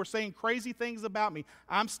people were saying crazy things about me.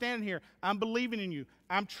 I'm standing here. I'm believing in you.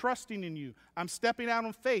 I'm trusting in you. I'm stepping out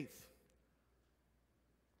on faith.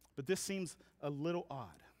 But this seems a little odd.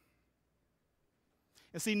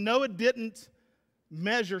 And see, Noah didn't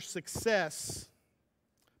measure success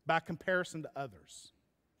by comparison to others.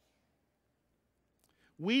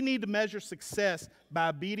 We need to measure success by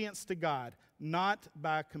obedience to God, not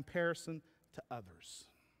by comparison to others.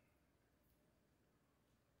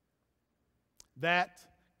 That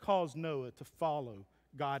caused Noah to follow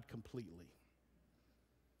God completely.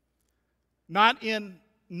 Not in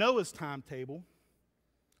Noah's timetable,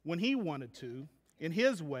 when he wanted to, in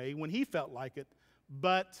his way, when he felt like it,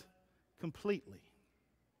 but completely.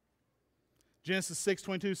 Genesis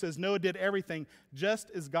 6:22 says, Noah did everything just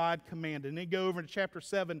as God commanded. And then go over to chapter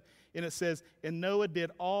 7, and it says, and Noah did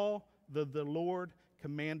all that the Lord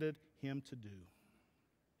commanded him to do.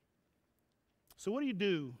 So what do you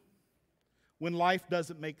do when life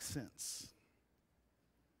doesn't make sense?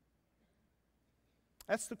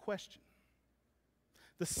 That's the question.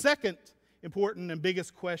 The second important and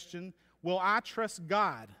biggest question, will I trust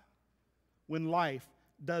God when life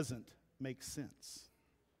doesn't make sense?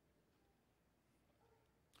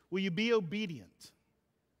 Will you be obedient?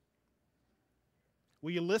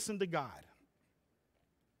 Will you listen to God?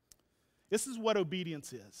 This is what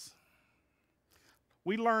obedience is.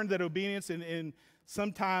 We learned that obedience, and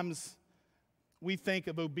sometimes we think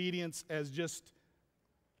of obedience as just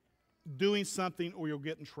doing something or you'll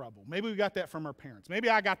get in trouble. Maybe we got that from our parents. Maybe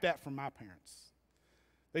I got that from my parents.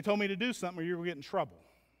 They told me to do something or you will get in trouble.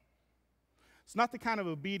 It's not the kind of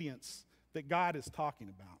obedience that God is talking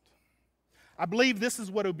about. I believe this is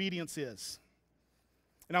what obedience is.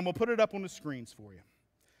 And I'm going to put it up on the screens for you.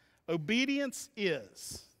 Obedience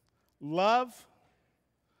is love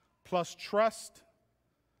plus trust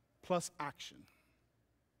plus action.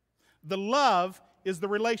 The love is the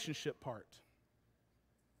relationship part.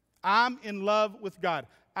 I'm in love with God.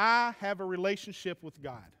 I have a relationship with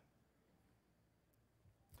God.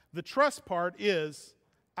 The trust part is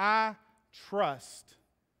I trust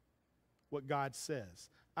what God says.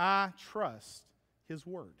 I trust His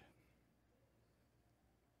Word.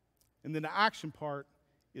 And then the action part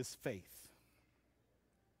is faith.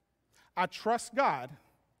 I trust God.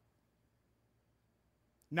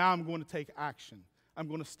 Now I'm going to take action. I'm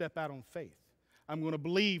going to step out on faith. I'm going to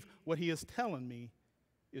believe what He is telling me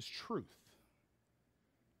is truth.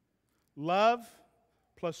 Love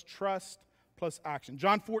plus trust plus action.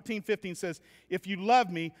 John 14:15 says, if you love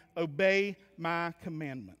me, obey my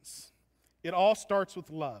commandments. It all starts with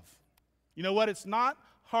love. You know what? It's not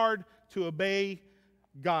hard to obey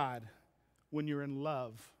God when you're in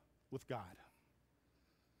love with God.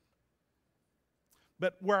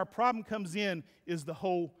 But where our problem comes in is the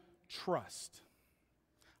whole trust.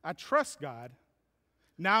 I trust God.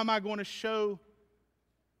 Now am I going to show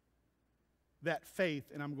that faith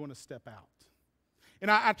and I'm going to step out? And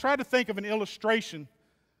I tried to think of an illustration.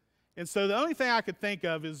 And so the only thing I could think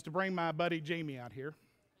of is to bring my buddy Jamie out here.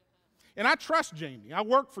 And I trust Jamie. I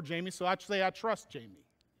work for Jamie, so I'd say I trust Jamie.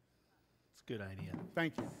 It's a good idea.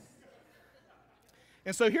 Thank you.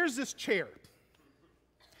 And so here's this chair.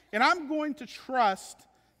 And I'm going to trust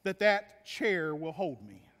that that chair will hold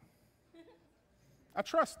me. I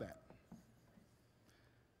trust that.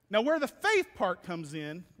 Now, where the faith part comes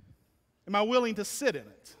in, am I willing to sit in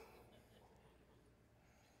it?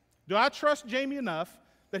 Do I trust Jamie enough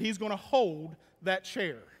that he's going to hold that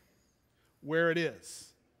chair where it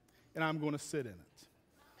is? And I'm going to sit in it.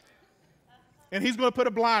 And he's going to put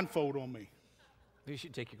a blindfold on me. You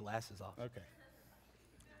should take your glasses off. Okay.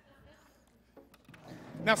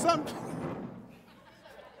 Now,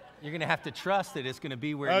 You're going to have to trust that it's going to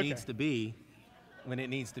be where it needs to be when it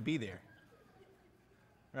needs to be there.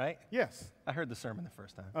 Right? Yes. I heard the sermon the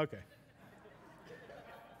first time. Okay.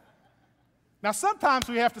 Now, sometimes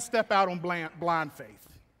we have to step out on blind faith.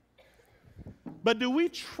 But do we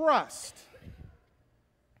trust?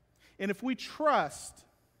 And if we trust,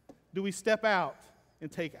 do we step out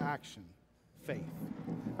and take action? Faith.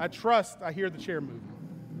 I trust. I hear the chair moving.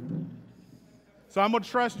 So I'm going to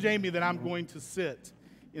trust Jamie that I'm going to sit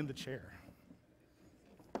in the chair.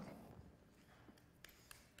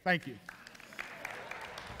 Thank you.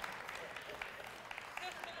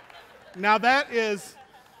 Now that is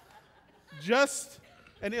just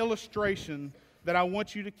an illustration that I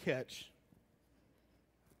want you to catch,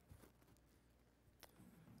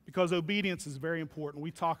 because obedience is very important.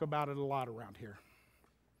 We talk about it a lot around here.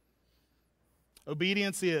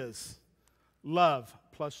 Obedience is love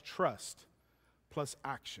plus trust plus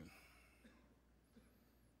action.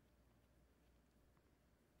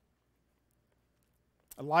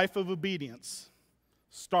 A life of obedience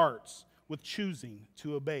starts with choosing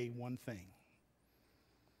to obey one thing.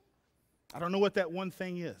 I don't know what that one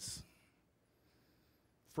thing is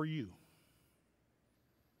for you.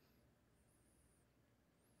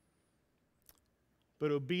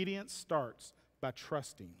 But obedience starts by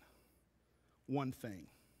trusting one thing.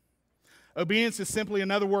 Obedience is simply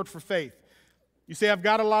another word for faith. You say, I've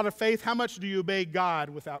got a lot of faith. How much do you obey God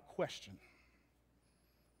without question?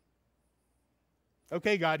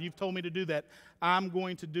 Okay, God, you've told me to do that. I'm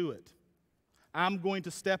going to do it. I'm going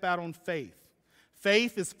to step out on faith.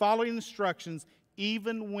 Faith is following instructions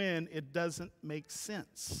even when it doesn't make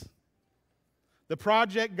sense. The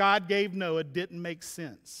project God gave Noah didn't make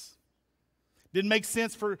sense. Didn't make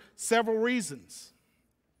sense for several reasons.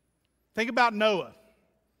 Think about Noah.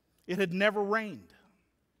 It had never rained.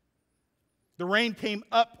 The rain came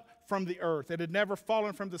up from the earth. It had never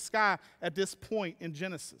fallen from the sky at this point in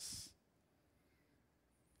Genesis.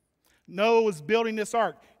 Noah was building this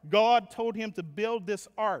ark. God told him to build this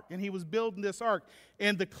ark, and he was building this ark.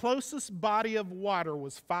 And the closest body of water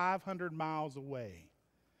was 500 miles away,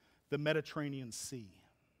 the Mediterranean Sea.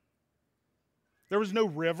 There was no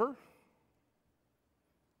river.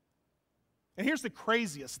 And here's the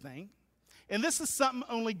craziest thing, and this is something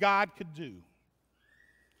only God could do.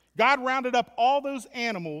 God rounded up all those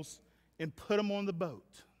animals and put them on the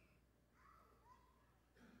boat.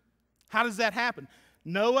 How does that happen?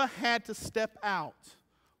 Noah had to step out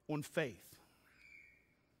on faith.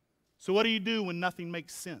 So what do you do when nothing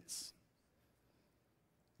makes sense?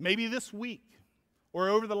 Maybe this week or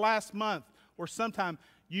over the last month or sometime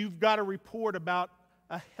you've got a report about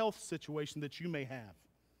a health situation that you may have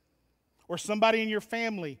or somebody in your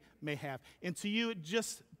family may have, and to you it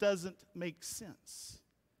just doesn't make sense.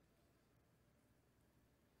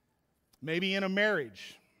 Maybe in a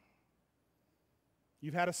marriage,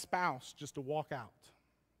 you've had a spouse just to walk out.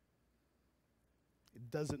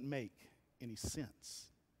 It doesn't make any sense.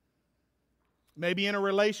 Maybe in a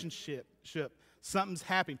relationship, something's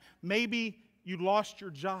happening. Maybe you lost your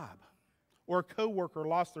job, or a coworker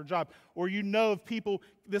lost their job, or you know of people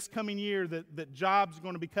this coming year that jobs are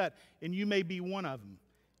going to be cut, and you may be one of them.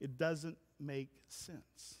 It doesn't make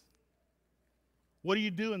sense. What do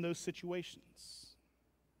you do in those situations?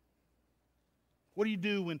 What do you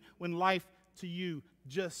do when life to you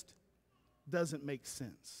just doesn't make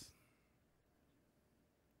sense?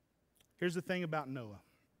 Here's the thing about Noah.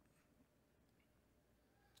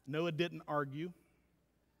 Noah didn't argue.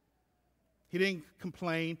 He didn't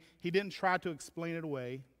complain. He didn't try to explain it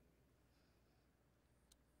away.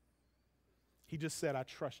 He just said, I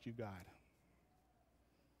trust you, God.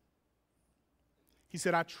 He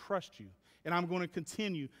said, I trust you, and I'm going to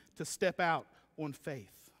continue to step out on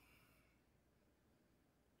faith.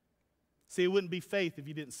 See, it wouldn't be faith if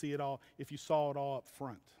you didn't see it all, if you saw it all up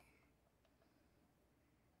front.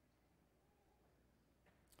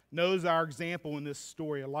 Noah's our example in this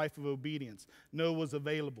story, a life of obedience. Noah was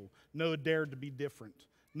available. Noah dared to be different.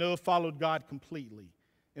 Noah followed God completely,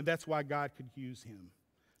 and that's why God could use him.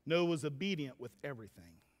 Noah was obedient with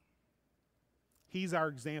everything. He's our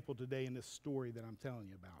example today in this story that I'm telling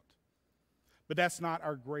you about. But that's not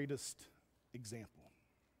our greatest example.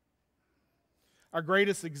 Our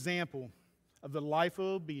greatest example of the life of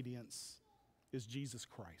obedience is Jesus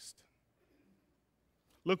Christ.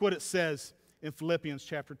 Look what it says in Philippians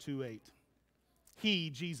chapter 2:8. He,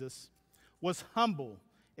 Jesus, was humble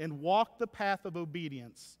and walked the path of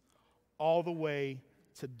obedience all the way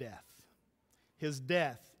to death. His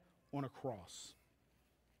death on a cross.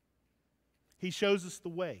 He shows us the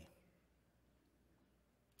way.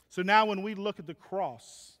 So now when we look at the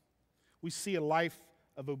cross, we see a life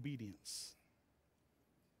of obedience.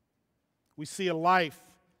 We see a life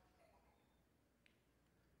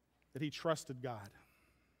that he trusted God.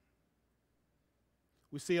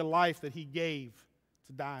 We see a life that he gave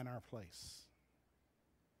to die in our place.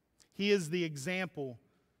 He is the example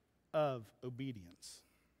of obedience.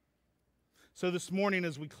 So this morning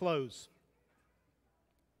as we close,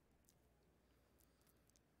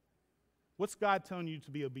 what's God telling you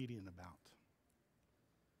to be obedient about?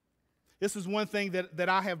 This is one thing that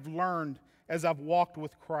I have learned as I've walked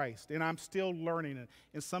with Christ, and I'm still learning it.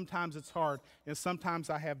 And sometimes it's hard, and sometimes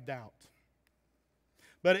I have doubt.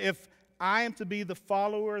 But if I am to be the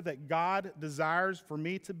follower that God desires for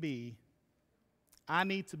me to be, I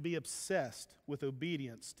need to be obsessed with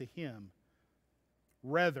obedience to him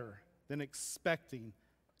rather than expecting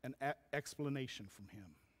an explanation from him.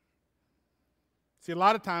 See, a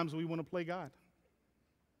lot of times we want to play God.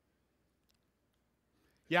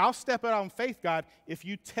 Yeah, I'll step out on faith, God, if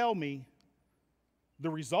you tell me the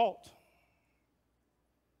result.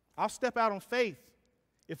 I'll step out on faith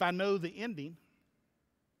if I know the ending.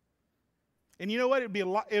 And you know what?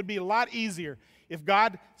 It'd be a lot easier if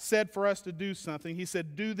God said for us to do something. He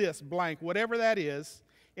said, do this, blank, whatever that is,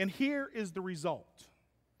 and here is the result.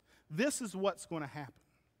 This is what's going to happen.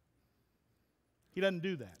 He doesn't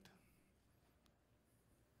do that.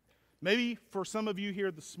 Maybe for some of you here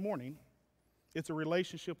this morning, it's a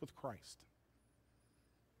relationship with Christ.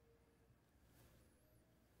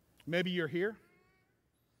 Maybe you're here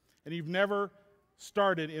and you've never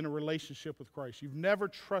started in a relationship with Christ. You've never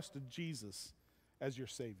trusted Jesus as your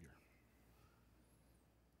Savior.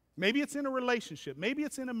 Maybe it's in a relationship. Maybe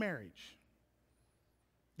it's in a marriage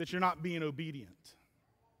that you're not being obedient.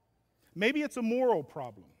 Maybe it's a moral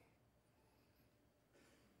problem.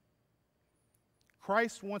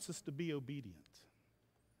 Christ wants us to be obedient.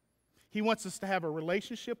 He wants us to have a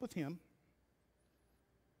relationship with him.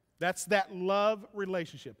 That's that love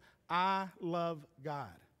relationship. I love God.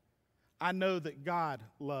 I know that God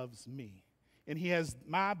loves me, and he has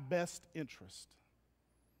my best interest.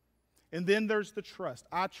 And then there's the trust.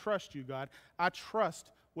 I trust you, God. I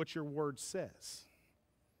trust what your word says.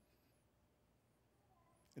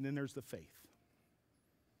 And then there's the faith.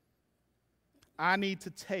 I need to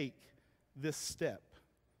take this step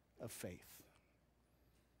of faith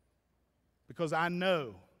because I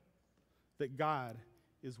know that God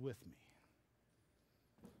is with me.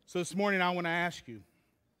 So this morning I want to ask you,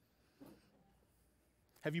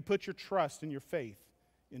 have you put your trust and your faith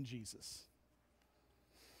in Jesus?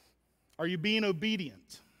 Are you being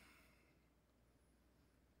obedient?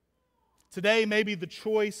 Today, maybe the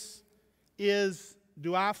choice is,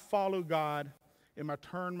 do I follow God and I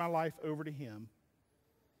turn my life over to him,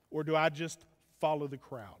 or do I just follow the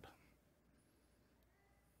crowd?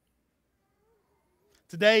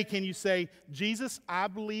 Today, can you say, Jesus, I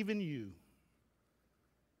believe in you.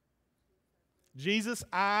 Jesus,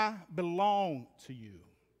 I belong to you.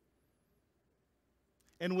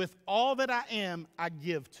 And with all that I am, I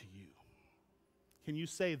give to you. Can you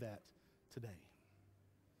say that today?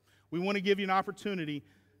 We want to give you an opportunity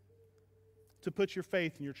to put your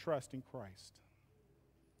faith and your trust in Christ.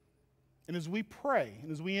 And as we pray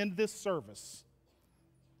and as we end this service,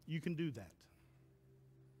 you can do that.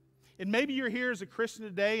 And maybe you're here as a Christian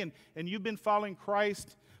today and you've been following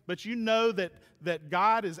Christ, but you know that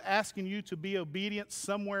God is asking you to be obedient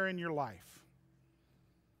somewhere in your life.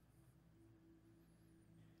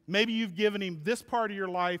 Maybe you've given him this part of your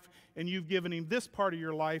life, and you've given him this part of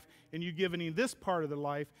your life, and you've given him this part of the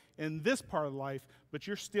life, and this part of the life, but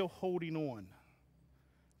you're still holding on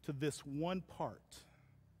to this one part.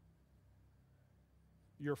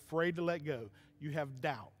 You're afraid to let go. You have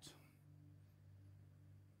doubt.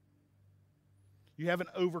 You haven't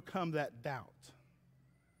overcome that doubt.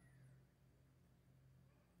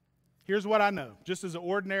 Here's what I know, just as an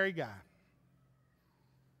ordinary guy,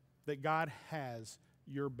 that God has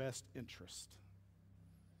your best interest.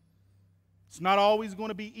 It's not always going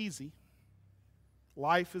to be easy.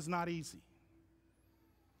 Life is not easy.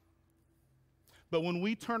 But when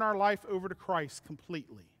we turn our life over to Christ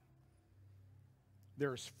completely,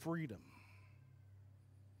 there is freedom.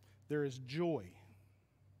 There is joy.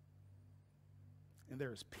 And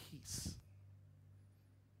there is peace.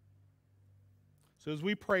 So as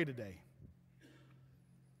we pray today,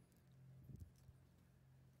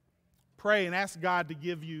 pray and ask God to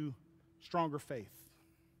give you stronger faith,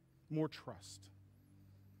 more trust.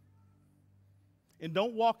 And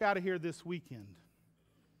don't walk out of here this weekend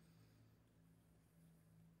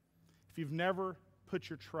if you've never put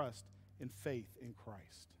your trust and faith in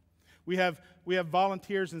Christ. We have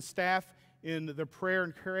volunteers and staff in the prayer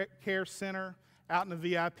and care center out in the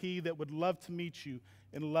VIP that would love to meet you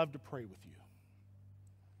and love to pray with you.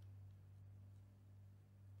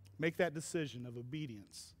 Make that decision of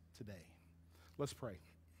obedience today. Let's pray.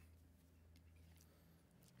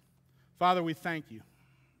 Father, we thank you.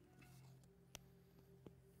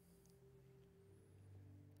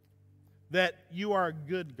 That you are a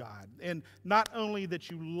good God. And not only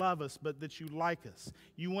that you love us, but that you like us.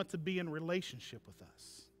 You want to be in relationship with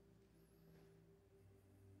us.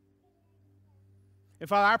 And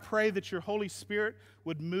Father, I pray that your Holy Spirit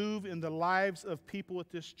would move in the lives of people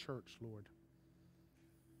at this church, Lord.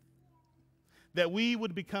 That we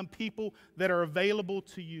would become people that are available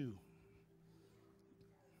to you.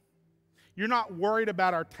 You're not worried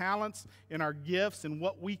about our talents and our gifts and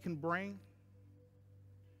what we can bring.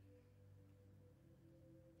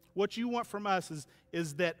 What you want from us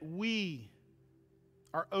is that we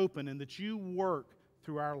are open and that you work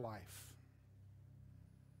through our life.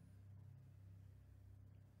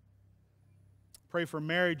 Pray for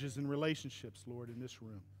marriages and relationships, Lord, in this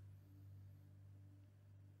room.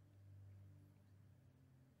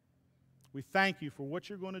 We thank you for what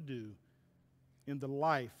you're going to do in the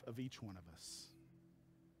life of each one of us.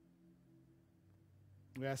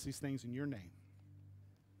 We ask these things in your name.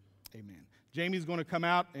 Amen. Jamie's going to come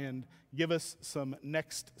out and give us some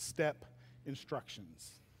next step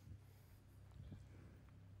instructions.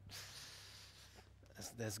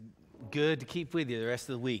 That's good to keep with you the rest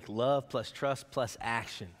of the week. Love plus trust plus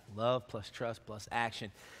action. Love plus trust plus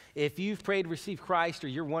action. If you've prayed to receive Christ or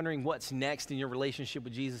you're wondering what's next in your relationship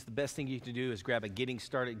with Jesus, the best thing you can do is grab a Getting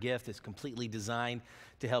Started gift that's completely designed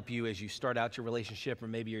to help you as you start out your relationship, or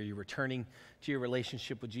maybe you're returning to your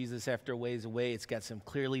relationship with Jesus after a ways away. It's got some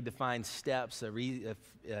clearly defined steps,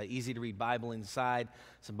 easy to read Bible inside,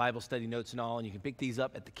 some Bible study notes and all, and you can pick these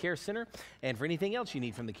up at the Care Center. And for anything else you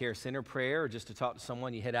need from the Care Center, prayer or just to talk to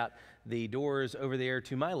someone, you head out the doors over there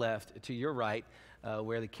to my left, to your right,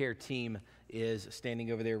 where the care team is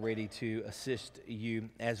standing over there ready to assist you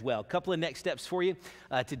as well. A couple of next steps for you.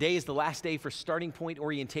 Today is the last day for Starting Point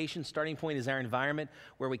orientation. Starting Point is our environment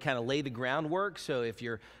where we kind of lay the groundwork. So if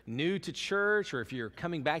you're new to church, or if you're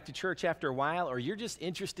coming back to church after a while, or you're just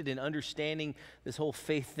interested in understanding this whole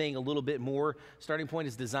faith thing a little bit more, Starting Point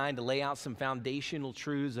is designed to lay out some foundational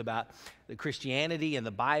truths about the Christianity and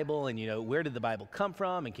the Bible, and where did the Bible come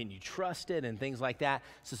from, and can you trust it, and things like that.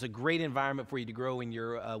 So it's a great environment for you to grow in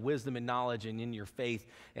your wisdom and knowledge and in your faith,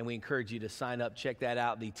 and we encourage you to sign up, check that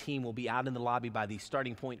out. The team will be out in the lobby by the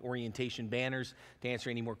Starting Point orientation banners to answer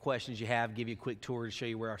any more questions you have, give you a quick tour to show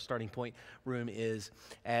you where our Starting Point room is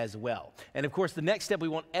as well. And of course, the next step we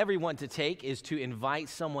want everyone to take is to invite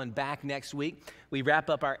someone back next week. We wrap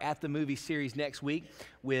up our At the Movie series next week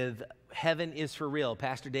with Heaven is for Real.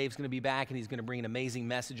 Pastor Dave's going to be back, and he's going to bring an amazing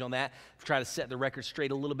message on that. Try to set the record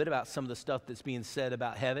straight a little bit about some of the stuff that's being said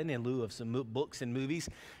about heaven in lieu of some books and movies,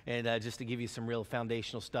 and just to give you some real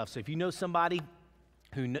foundational stuff. So if you know somebody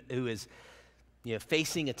who is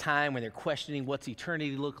facing a time when they're questioning what's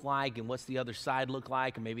eternity look like and what's the other side look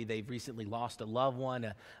like, or maybe they've recently lost a loved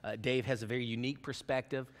one. Dave has a very unique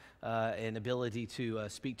perspective and ability to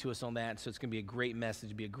speak to us on that, so it's going to be a great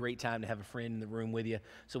message, be a great time to have a friend in the room with you.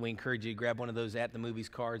 So we encourage you to grab one of those at the movies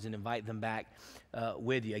cards and invite them back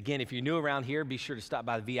with you. Again, if you're new around here, be sure to stop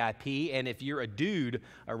by the VIP, and if you're a dude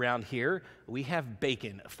around here, we have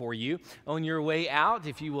bacon for you. On your way out,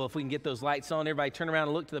 if you will, if we can get those lights on, everybody turn around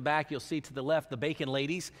and look to the back. You'll see to the left the bacon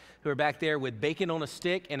ladies who are back there with bacon on a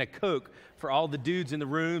stick and a Coke for all the dudes in the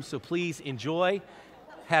room. So please enjoy.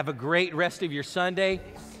 Have a great rest of your Sunday.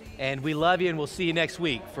 And we love you, and we'll see you next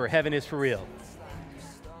week for Heaven is for Real.